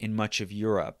out in much of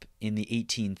Europe in the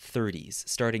 1830s,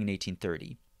 starting in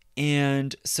 1830.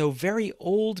 And so very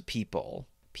old people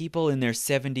in their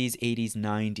 70s, 80s,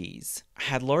 90s,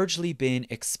 had largely been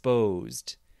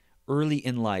exposed early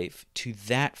in life to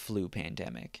that flu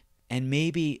pandemic. And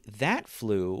maybe that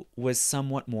flu was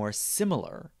somewhat more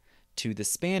similar to the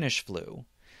Spanish flu.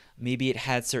 Maybe it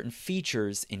had certain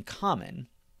features in common.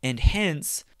 And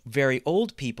hence, very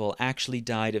old people actually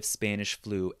died of Spanish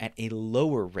flu at a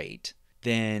lower rate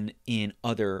than in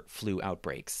other flu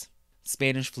outbreaks.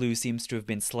 Spanish flu seems to have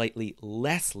been slightly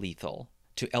less lethal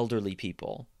to elderly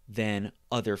people than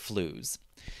other flus.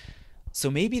 So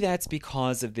maybe that's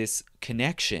because of this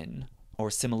connection or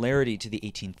similarity to the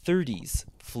 1830s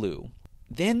flu.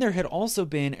 Then there had also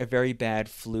been a very bad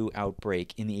flu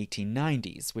outbreak in the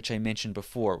 1890s, which I mentioned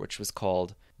before, which was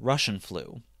called Russian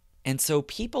flu. And so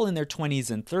people in their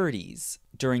 20s and 30s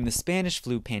during the Spanish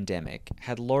flu pandemic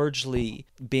had largely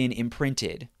been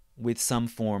imprinted with some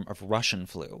form of Russian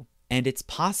flu. And it's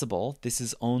possible, this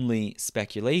is only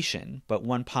speculation, but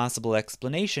one possible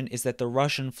explanation is that the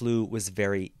Russian flu was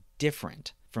very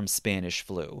different from Spanish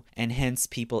flu, and hence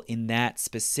people in that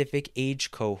specific age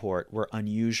cohort were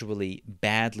unusually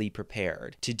badly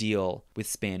prepared to deal with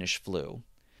Spanish flu.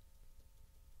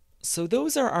 So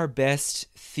those are our best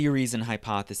theories and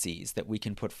hypotheses that we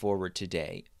can put forward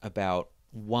today about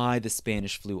why the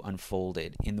Spanish flu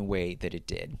unfolded in the way that it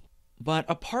did. But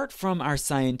apart from our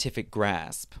scientific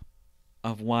grasp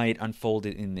of why it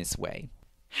unfolded in this way,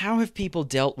 how have people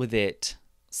dealt with it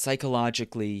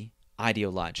psychologically,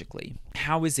 ideologically?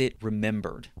 How is it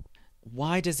remembered?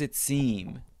 Why does it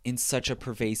seem in such a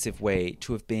pervasive way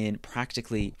to have been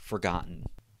practically forgotten?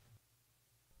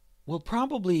 Well,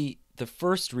 probably the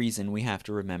first reason we have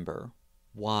to remember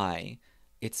why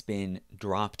it's been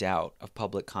dropped out of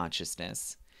public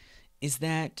consciousness is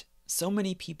that so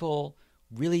many people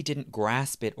really didn't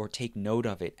grasp it or take note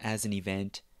of it as an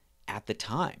event at the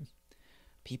time.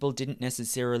 People didn't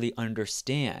necessarily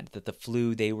understand that the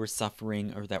flu they were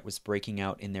suffering or that was breaking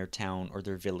out in their town or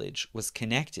their village was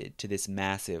connected to this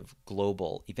massive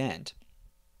global event.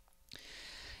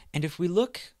 And if we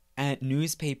look at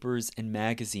newspapers and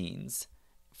magazines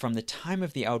from the time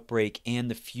of the outbreak and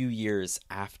the few years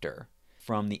after,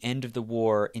 from the end of the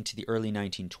war into the early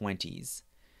 1920s,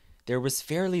 there was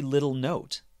fairly little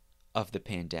note of the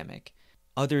pandemic,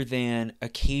 other than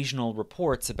occasional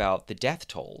reports about the death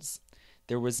tolls.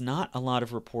 There was not a lot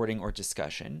of reporting or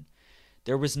discussion.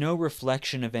 There was no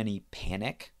reflection of any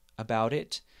panic about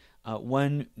it.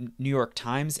 One New York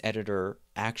Times editor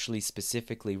actually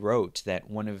specifically wrote that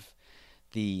one of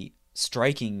the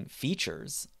striking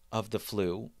features of the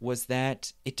flu was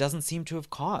that it doesn't seem to have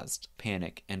caused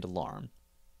panic and alarm.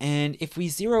 And if we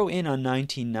zero in on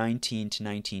 1919 to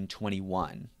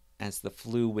 1921, as the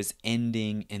flu was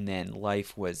ending and then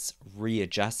life was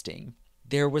readjusting,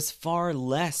 there was far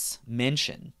less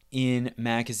mention in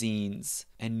magazines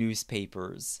and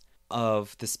newspapers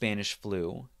of the Spanish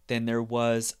flu than there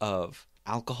was of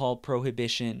alcohol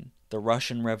prohibition, the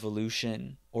Russian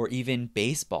Revolution, or even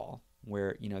baseball,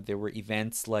 where, there were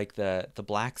events like the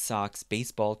Black Sox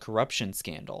baseball corruption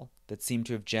scandal that seemed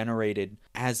to have generated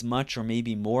as much or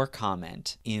maybe more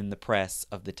comment in the press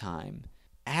of the time.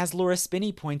 As Laura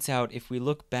Spinney points out, if we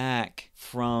look back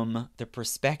from the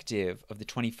perspective of the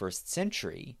 21st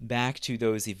century, back to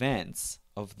those events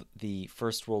of the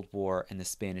First World War and the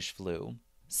Spanish flu,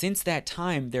 since that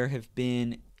time there have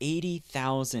been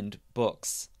 80,000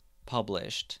 books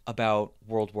published about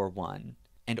World War I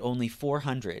and only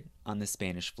 400 on the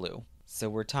Spanish flu. So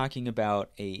we're talking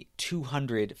about a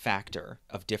 200 factor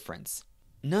of difference.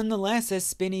 Nonetheless, as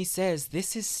Spinney says,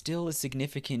 this is still a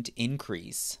significant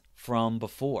increase from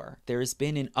before. There has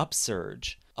been an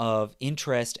upsurge of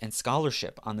interest and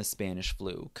scholarship on the Spanish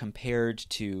flu compared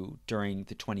to during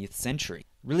the 20th century.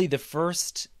 Really, the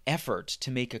first effort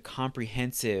to make a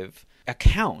comprehensive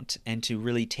account and to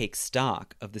really take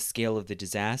stock of the scale of the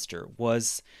disaster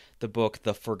was the book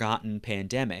The Forgotten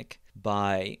Pandemic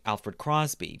by Alfred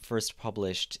Crosby, first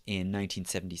published in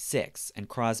 1976. And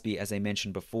Crosby, as I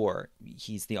mentioned before,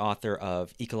 he's the author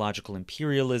of Ecological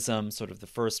Imperialism, sort of the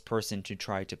first person to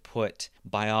try to put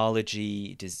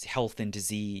biology, health and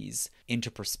disease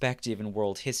into perspective in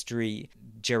world history.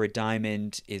 Jared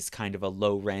Diamond is kind of a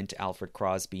low-rent Alfred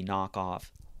Crosby knockoff.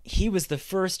 He was the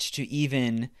first to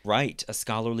even write a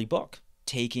scholarly book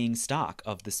taking stock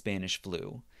of the Spanish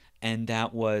flu, and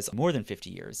that was more than 50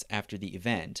 years after the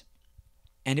event.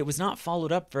 And it was not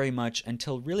followed up very much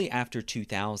until really after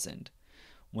 2000,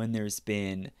 when there's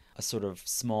been a sort of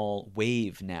small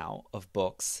wave now of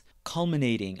books,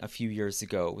 culminating a few years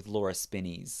ago with Laura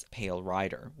Spinney's Pale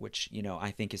Rider, which, I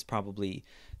think is probably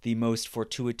the most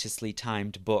fortuitously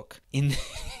timed book in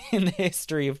the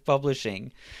history of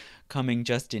publishing, coming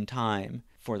just in time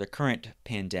for the current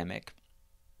pandemic.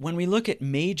 When we look at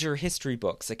major history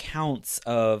books, accounts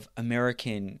of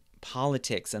American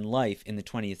politics and life in the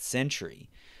 20th century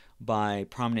by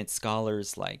prominent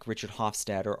scholars like Richard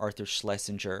Hofstadter or Arthur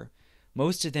Schlesinger,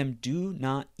 most of them do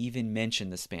not even mention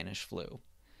the Spanish flu.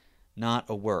 Not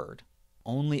a word.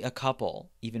 Only a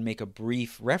couple even make a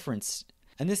brief reference,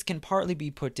 and this can partly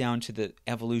be put down to the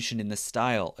evolution in the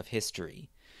style of history.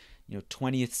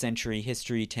 20th century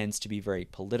history tends to be very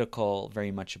political, very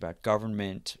much about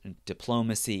government and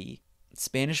diplomacy.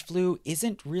 Spanish flu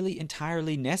isn't really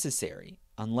entirely necessary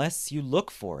unless you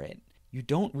look for it. You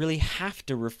don't really have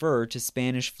to refer to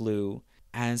Spanish flu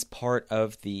as part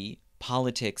of the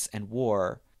politics and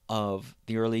war of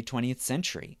the early 20th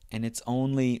century. And it's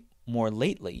only more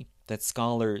lately that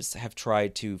scholars have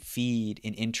tried to feed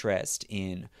an interest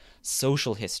in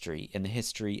social history and the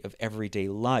history of everyday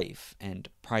life and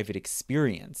private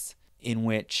experience, in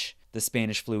which the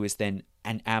Spanish flu is then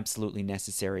an absolutely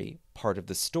necessary part of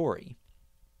the story.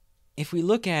 If we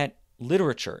look at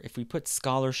literature, if we put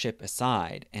scholarship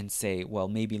aside and say, well,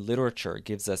 maybe literature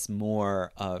gives us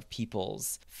more of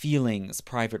people's feelings,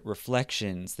 private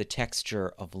reflections, the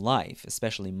texture of life,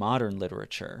 especially modern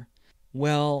literature,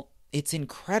 well, it's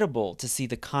incredible to see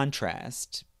the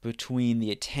contrast between the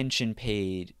attention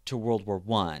paid to World War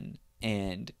I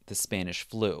and the Spanish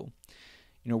flu.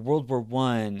 World War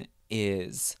I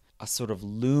is a sort of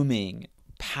looming,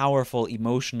 powerful,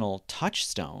 emotional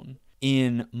touchstone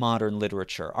in modern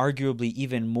literature, arguably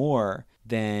even more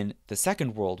than the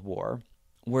Second World War,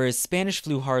 whereas Spanish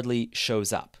flu hardly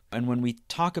shows up. And when we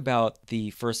talk about the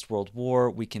First World War,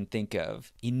 we can think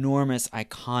of enormous,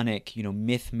 iconic,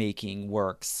 myth-making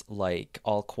works like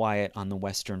All Quiet on the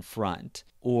Western Front,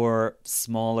 or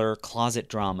smaller closet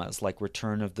dramas like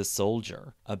Return of the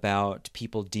Soldier, about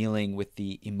people dealing with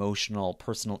the emotional,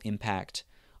 personal impact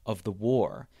of the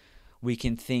war. We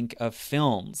can think of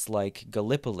films like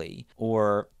Gallipoli,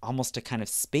 or almost a kind of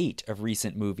spate of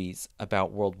recent movies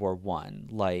about World War I,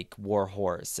 like War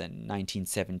Horse and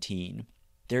 1917.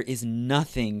 There is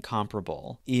nothing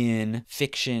comparable in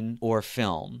fiction or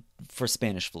film for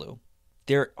Spanish flu.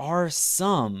 There are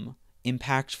some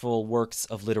impactful works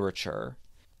of literature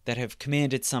that have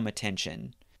commanded some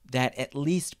attention that at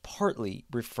least partly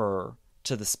refer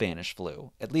to the Spanish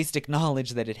flu, at least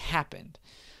acknowledge that it happened.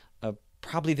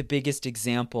 Probably the biggest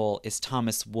example is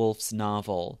Thomas Wolfe's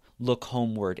novel, Look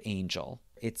Homeward, Angel.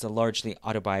 It's a largely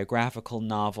autobiographical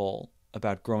novel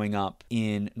about growing up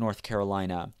in North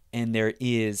Carolina, and there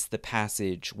is the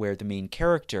passage where the main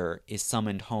character is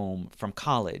summoned home from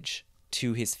college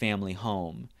to his family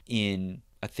home in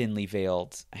a thinly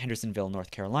veiled Hendersonville,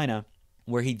 North Carolina,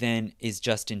 where he then is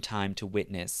just in time to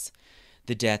witness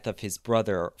the death of his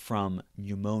brother from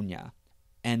pneumonia.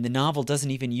 And the novel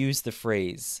doesn't even use the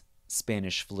phrase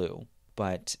Spanish flu,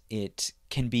 but it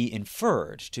can be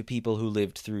inferred to people who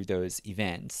lived through those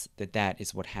events that that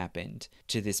is what happened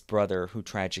to this brother who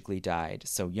tragically died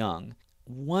so young.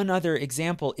 One other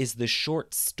example is the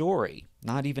short story,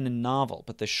 not even a novel,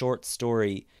 but the short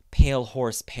story Pale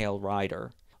Horse, Pale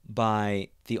Rider by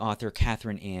the author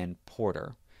Catherine Ann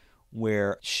Porter,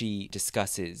 where she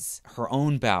discusses her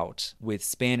own bout with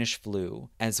Spanish flu,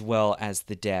 as well as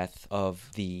the death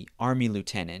of the army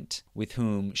lieutenant with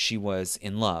whom she was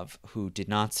in love, who did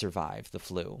not survive the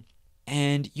flu.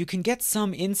 And you can get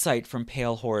some insight from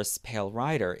Pale Horse, Pale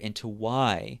Rider into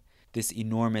why this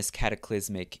enormous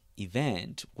cataclysmic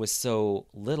event was so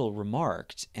little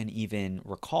remarked and even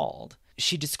recalled.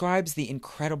 She describes the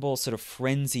incredible sort of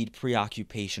frenzied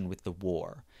preoccupation with the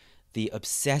war, the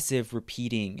obsessive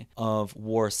repeating of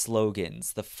war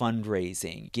slogans, the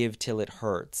fundraising, give till it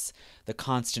hurts, the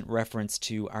constant reference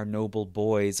to our noble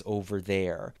boys over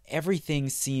there. Everything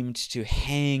seemed to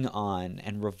hang on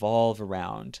and revolve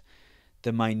around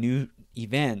the minute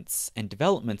events and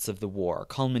developments of the war,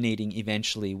 culminating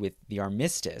eventually with the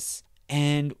armistice.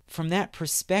 And from that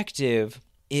perspective,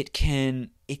 it can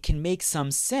make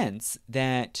some sense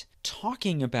that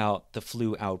talking about the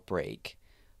flu outbreak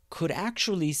could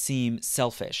actually seem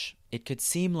selfish. It could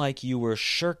seem like you were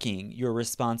shirking your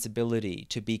responsibility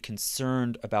to be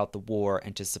concerned about the war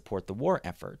and to support the war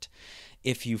effort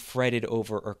if you fretted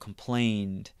over or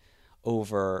complained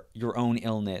over your own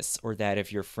illness or that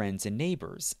of your friends and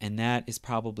neighbors. And that is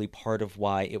probably part of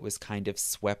why it was kind of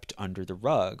swept under the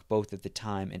rug, both at the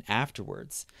time and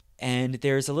afterwards. And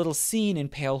there's a little scene in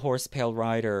Pale Horse, Pale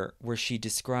Rider where she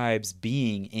describes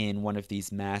being in one of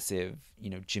these massive,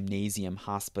 gymnasium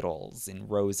hospitals in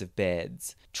rows of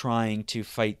beds, trying to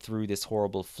fight through this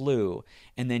horrible flu,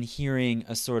 and then hearing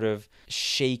a sort of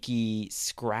shaky,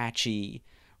 scratchy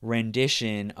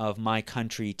rendition of My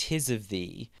Country 'Tis of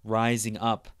Thee rising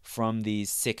up from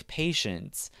these sick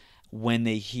patients when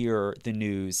they hear the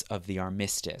news of the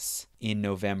armistice in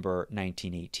November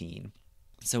 1918.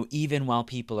 So even while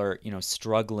people are,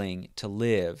 struggling to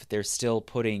live, they're still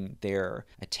putting their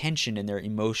attention and their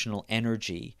emotional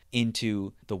energy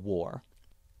into the war.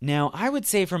 Now, I would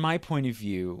say from my point of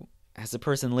view, as a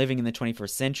person living in the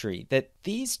 21st century, that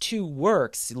these two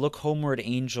works, Look Homeward,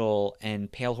 Angel,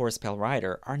 and Pale Horse, Pale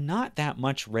Rider, are not that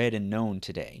much read and known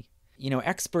today.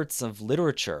 Experts of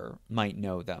literature might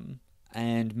know them,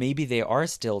 and maybe they are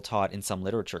still taught in some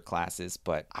literature classes,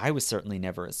 but I was certainly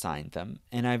never assigned them,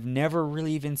 and I've never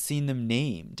really even seen them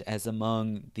named as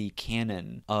among the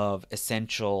canon of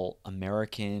essential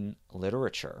American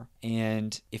literature.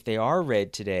 And if they are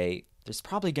read today, there's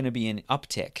probably going to be an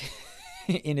uptick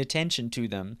in attention to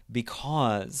them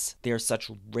because they're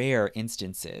such rare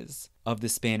instances of the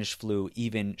Spanish flu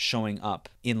even showing up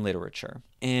in literature.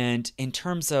 And in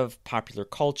terms of popular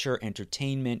culture,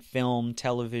 entertainment, film,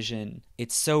 television,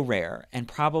 it's so rare, and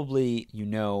probably you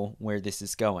know where this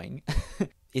is going.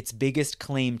 Its biggest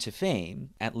claim to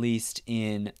fame, at least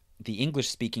in the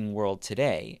English-speaking world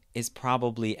today, is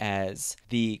probably as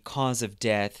the cause of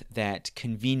death that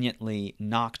conveniently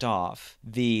knocked off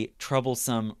the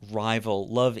troublesome rival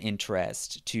love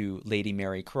interest to Lady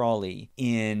Mary Crawley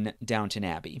in Downton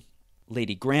Abbey.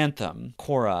 Lady Grantham,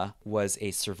 Cora, was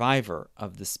a survivor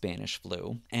of the Spanish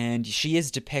flu, and she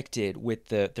is depicted with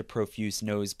the profuse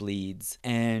nosebleeds,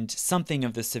 and something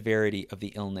of the severity of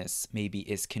the illness maybe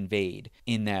is conveyed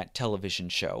in that television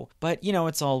show. But,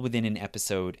 it's all within an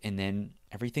episode, and then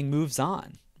everything moves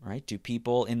on, right? Do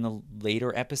people in the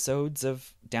later episodes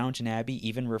of Downton Abbey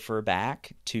even refer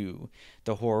back to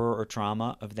the horror or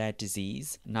trauma of that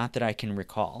disease? Not that I can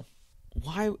recall.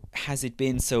 Why has it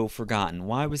been so forgotten?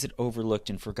 Why was it overlooked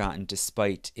and forgotten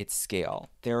despite its scale?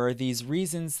 There are these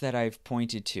reasons that I've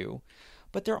pointed to,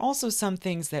 but there are also some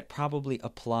things that probably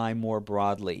apply more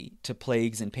broadly to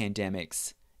plagues and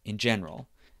pandemics in general.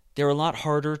 They're a lot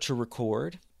harder to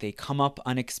record. They come up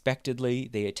unexpectedly.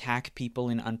 They attack people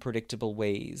in unpredictable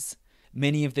ways.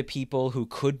 Many of the people who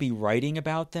could be writing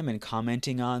about them and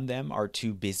commenting on them are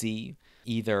too busy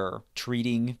either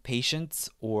treating patients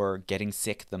or getting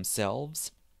sick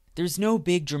themselves. There's no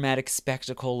big dramatic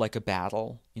spectacle like a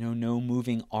battle, no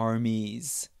moving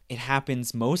armies. It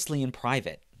happens mostly in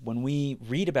private. When we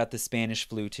read about the Spanish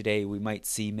flu today, we might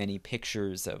see many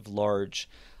pictures of large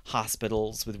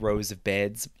hospitals with rows of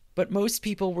beds, but most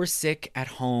people were sick at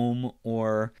home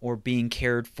or being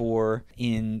cared for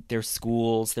in their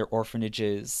schools, their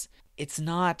orphanages. It's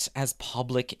not as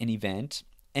public an event.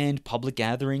 And public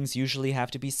gatherings usually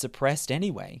have to be suppressed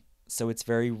anyway. So it's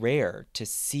very rare to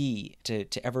see, to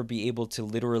ever be able to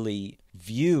literally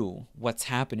view what's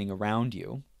happening around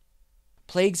you.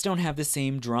 Plagues don't have the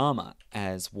same drama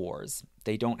as wars.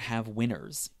 They don't have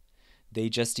winners. They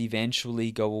just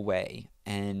eventually go away,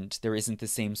 and there isn't the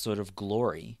same sort of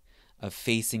glory of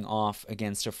facing off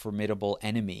against a formidable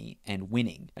enemy and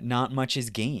winning. Not much is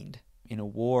gained. In a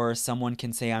war, someone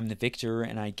can say, I'm the victor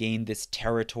and I gained this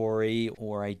territory,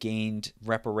 or I gained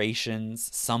reparations,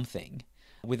 something.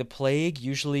 With a plague,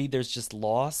 usually there's just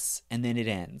loss and then it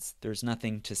ends. There's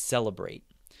nothing to celebrate.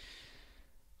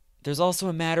 There's also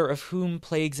a matter of whom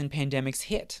plagues and pandemics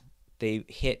hit. They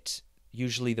hit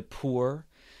usually the poor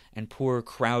and poor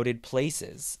crowded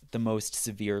places the most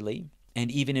severely.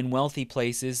 And even in wealthy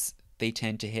places, they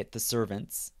tend to hit the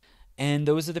servants. And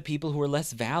those are the people who are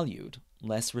less valued,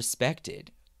 less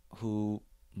respected, who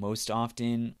most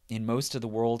often in most of the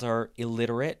world are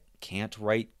illiterate, can't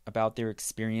write about their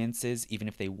experiences even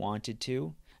if they wanted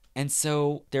to. And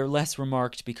so they're less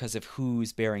remarked because of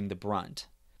who's bearing the brunt.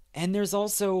 And there's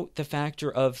also the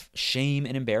factor of shame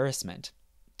and embarrassment.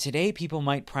 Today, people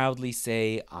might proudly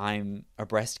say, I'm a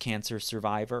breast cancer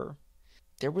survivor.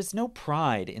 There was no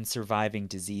pride in surviving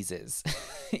diseases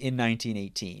in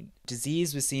 1918.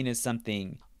 Disease was seen as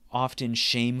something often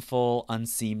shameful,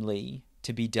 unseemly,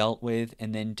 to be dealt with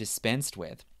and then dispensed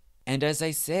with. And as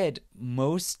I said,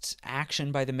 most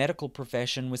action by the medical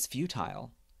profession was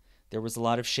futile. There was a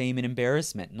lot of shame and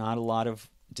embarrassment, not a lot of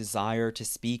desire to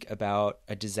speak about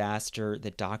a disaster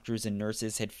that doctors and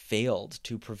nurses had failed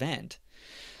to prevent.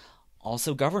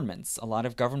 Also governments. A lot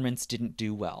of governments didn't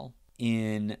do well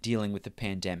in dealing with the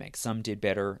pandemic. Some did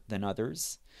better than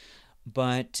others.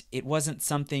 But it wasn't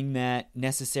something that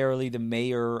necessarily the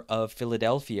mayor of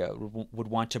Philadelphia would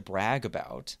want to brag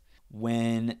about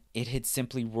when it had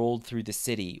simply rolled through the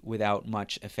city without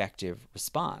much effective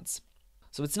response.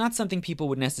 So it's not something people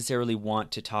would necessarily want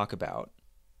to talk about.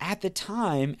 At the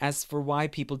time, as for why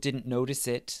people didn't notice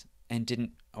it and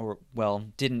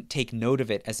didn't take note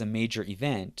of it as a major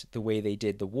event the way they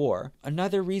did the war,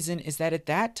 another reason is that at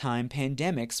that time,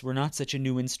 pandemics were not such a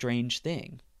new and strange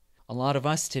thing. A lot of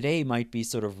us today might be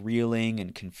sort of reeling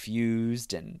and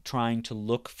confused and trying to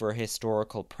look for a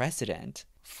historical precedent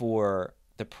for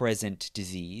the present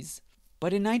disease.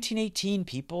 But in 1918,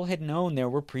 people had known there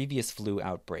were previous flu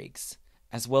outbreaks,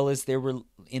 as well as there were,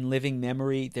 in living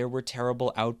memory, there were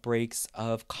terrible outbreaks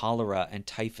of cholera and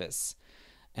typhus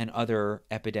and other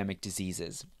epidemic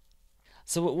diseases.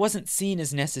 So it wasn't seen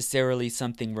as necessarily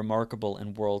something remarkable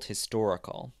and world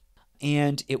historical.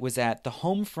 And it was at the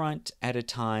home front at a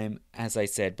time, as I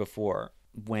said before,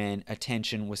 when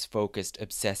attention was focused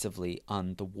obsessively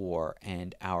on the war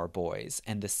and our boys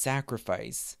and the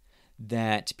sacrifice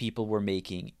that people were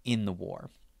making in the war.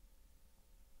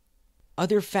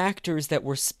 Other factors that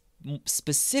were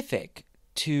specific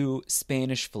to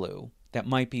Spanish flu that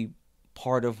might be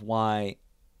part of why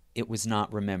it was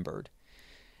not remembered.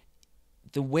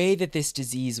 The way that this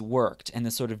disease worked and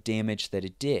the sort of damage that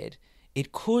it did,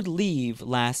 it could leave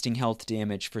lasting health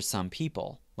damage for some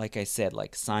people. Like I said,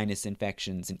 like sinus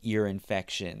infections and ear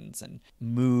infections and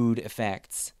mood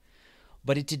effects.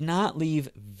 But it did not leave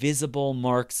visible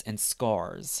marks and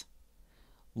scars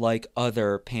like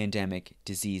other pandemic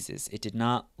diseases. It did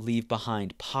not leave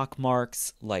behind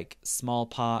pockmarks like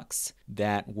smallpox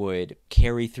that would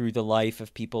carry through the life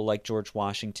of people like George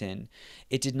Washington.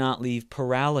 It did not leave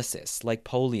paralysis like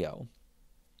polio.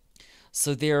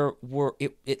 So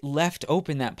it left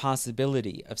open that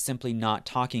possibility of simply not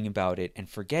talking about it and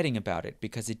forgetting about it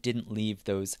because it didn't leave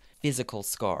those physical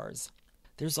scars.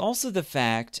 There's also the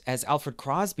fact, as Alfred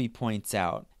Crosby points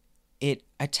out, it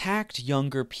attacked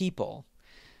younger people.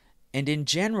 And in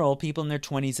general, people in their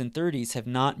 20s and 30s have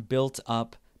not built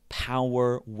up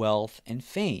power, wealth, and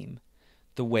fame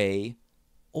the way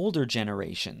older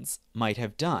generations might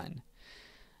have done.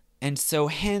 And so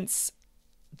hence,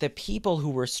 the people who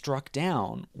were struck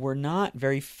down were not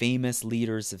very famous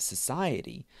leaders of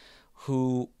society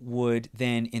who would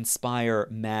then inspire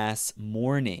mass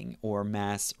mourning or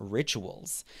mass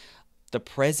rituals. The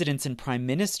presidents and prime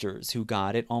ministers who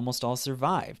got it almost all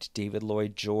survived. David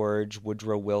Lloyd George,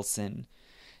 Woodrow Wilson.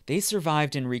 They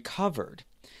survived and recovered.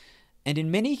 And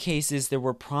in many cases, there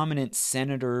were prominent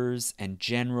senators and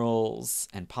generals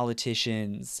and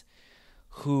politicians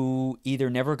who either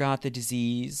never got the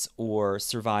disease or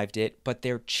survived it, but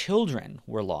their children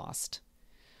were lost.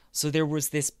 So there was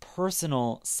this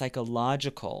personal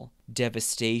psychological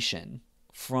devastation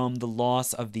from the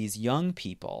loss of these young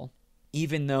people,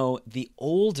 even though the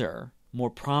older, more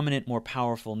prominent, more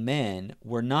powerful men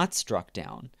were not struck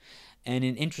down. And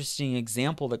an interesting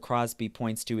example that Crosby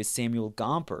points to is Samuel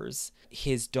Gompers.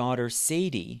 His daughter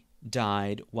Sadie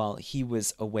died while he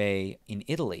was away in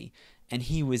Italy, and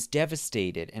he was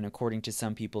devastated and, according to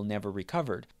some people, never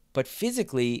recovered. But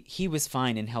physically, he was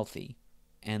fine and healthy,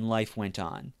 and life went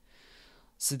on.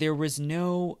 So there was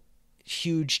no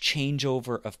huge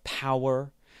changeover of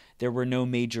power. There were no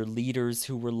major leaders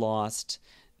who were lost.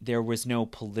 There was no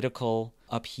political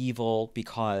upheaval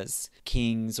because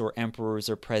kings or emperors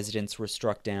or presidents were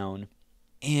struck down.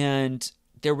 And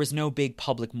there was no big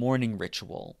public mourning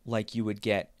ritual like you would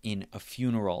get in a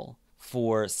funeral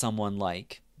for someone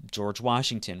like George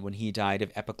Washington when he died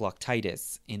of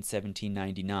epiglottitis in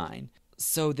 1799.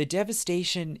 So the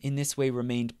devastation in this way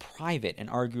remained private and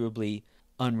arguably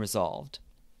unresolved.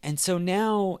 And so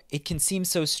now it can seem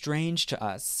so strange to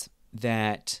us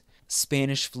that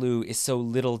Spanish flu is so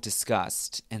little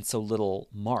discussed and so little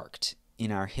marked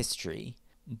in our history.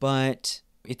 But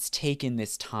it's taken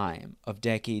this time of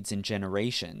decades and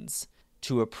generations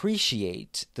to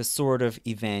appreciate the sort of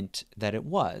event that it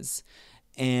was.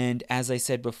 And as I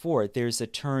said before, there's a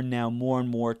turn now more and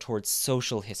more towards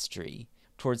social history,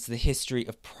 towards the history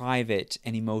of private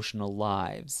and emotional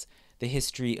lives, the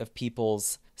history of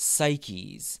people's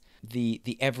psyches,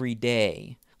 the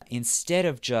everyday, instead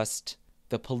of just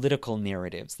the political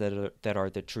narratives that are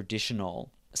the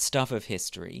traditional stuff of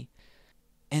history.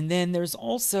 And then there's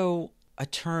also a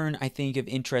turn, I think, of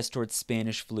interest towards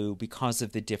Spanish flu because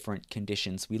of the different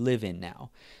conditions we live in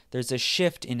now. There's a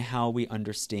shift in how we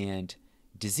understand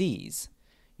disease.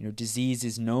 Disease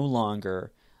is no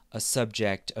longer a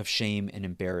subject of shame and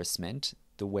embarrassment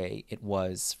the way it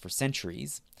was for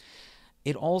centuries.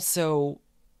 It also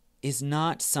is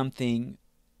not something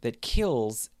that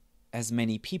kills as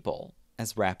many people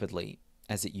as rapidly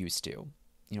as it used to.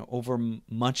 Over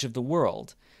much of the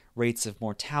world, rates of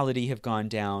mortality have gone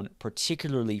down,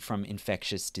 particularly from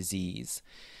infectious disease.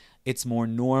 It's more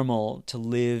normal to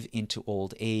live into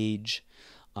old age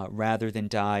rather than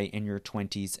die in your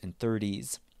 20s and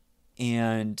 30s.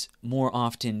 And more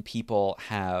often people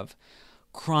have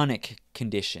chronic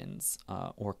conditions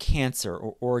or cancer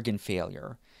or organ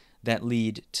failure that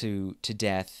lead to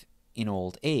death in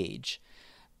old age.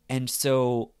 And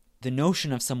so the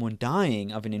notion of someone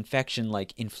dying of an infection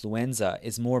like influenza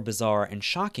is more bizarre and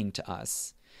shocking to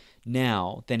us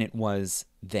now than it was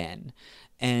then.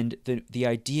 And the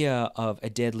idea of a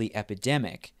deadly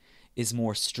epidemic is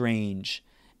more strange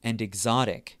and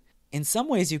exotic. In some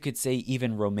ways, you could say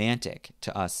even romantic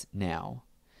to us now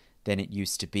than it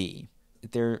used to be.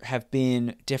 There have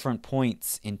been different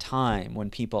points in time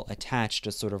when people attached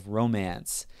a sort of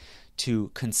romance to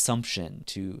consumption,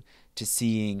 to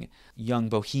seeing young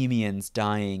bohemians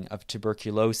dying of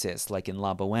tuberculosis, like in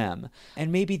La Boheme.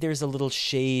 And maybe there's a little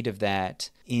shade of that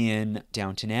in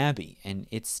Downton Abbey and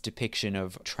its depiction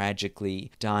of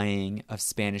tragically dying of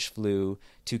Spanish flu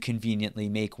to conveniently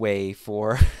make way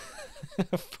for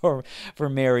for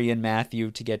Mary and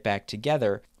Matthew to get back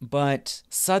together. But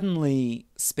suddenly,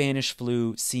 Spanish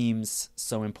flu seems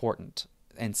so important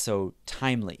and so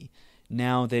timely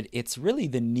now that it's really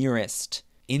the nearest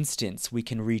instance we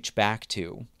can reach back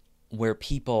to where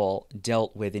people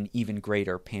dealt with an even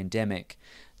greater pandemic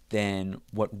than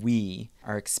what we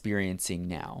are experiencing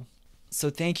now. So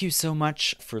thank you so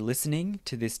much for listening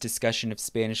to this discussion of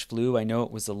Spanish flu. I know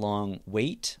it was a long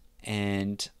wait,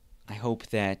 and I hope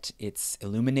that it's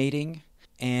illuminating.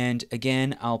 And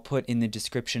again, I'll put in the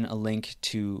description a link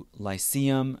to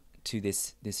Lyceum, to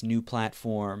this new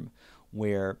platform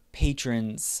where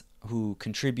patrons who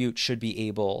contribute should be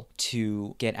able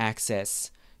to get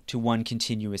access to one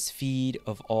continuous feed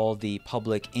of all the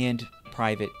public and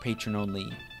private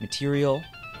patron-only material.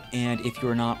 And if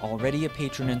you're not already a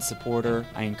patron and supporter,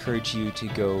 I encourage you to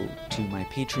go to my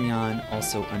Patreon,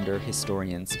 also under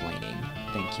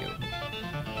Historiansplaining. Thank you.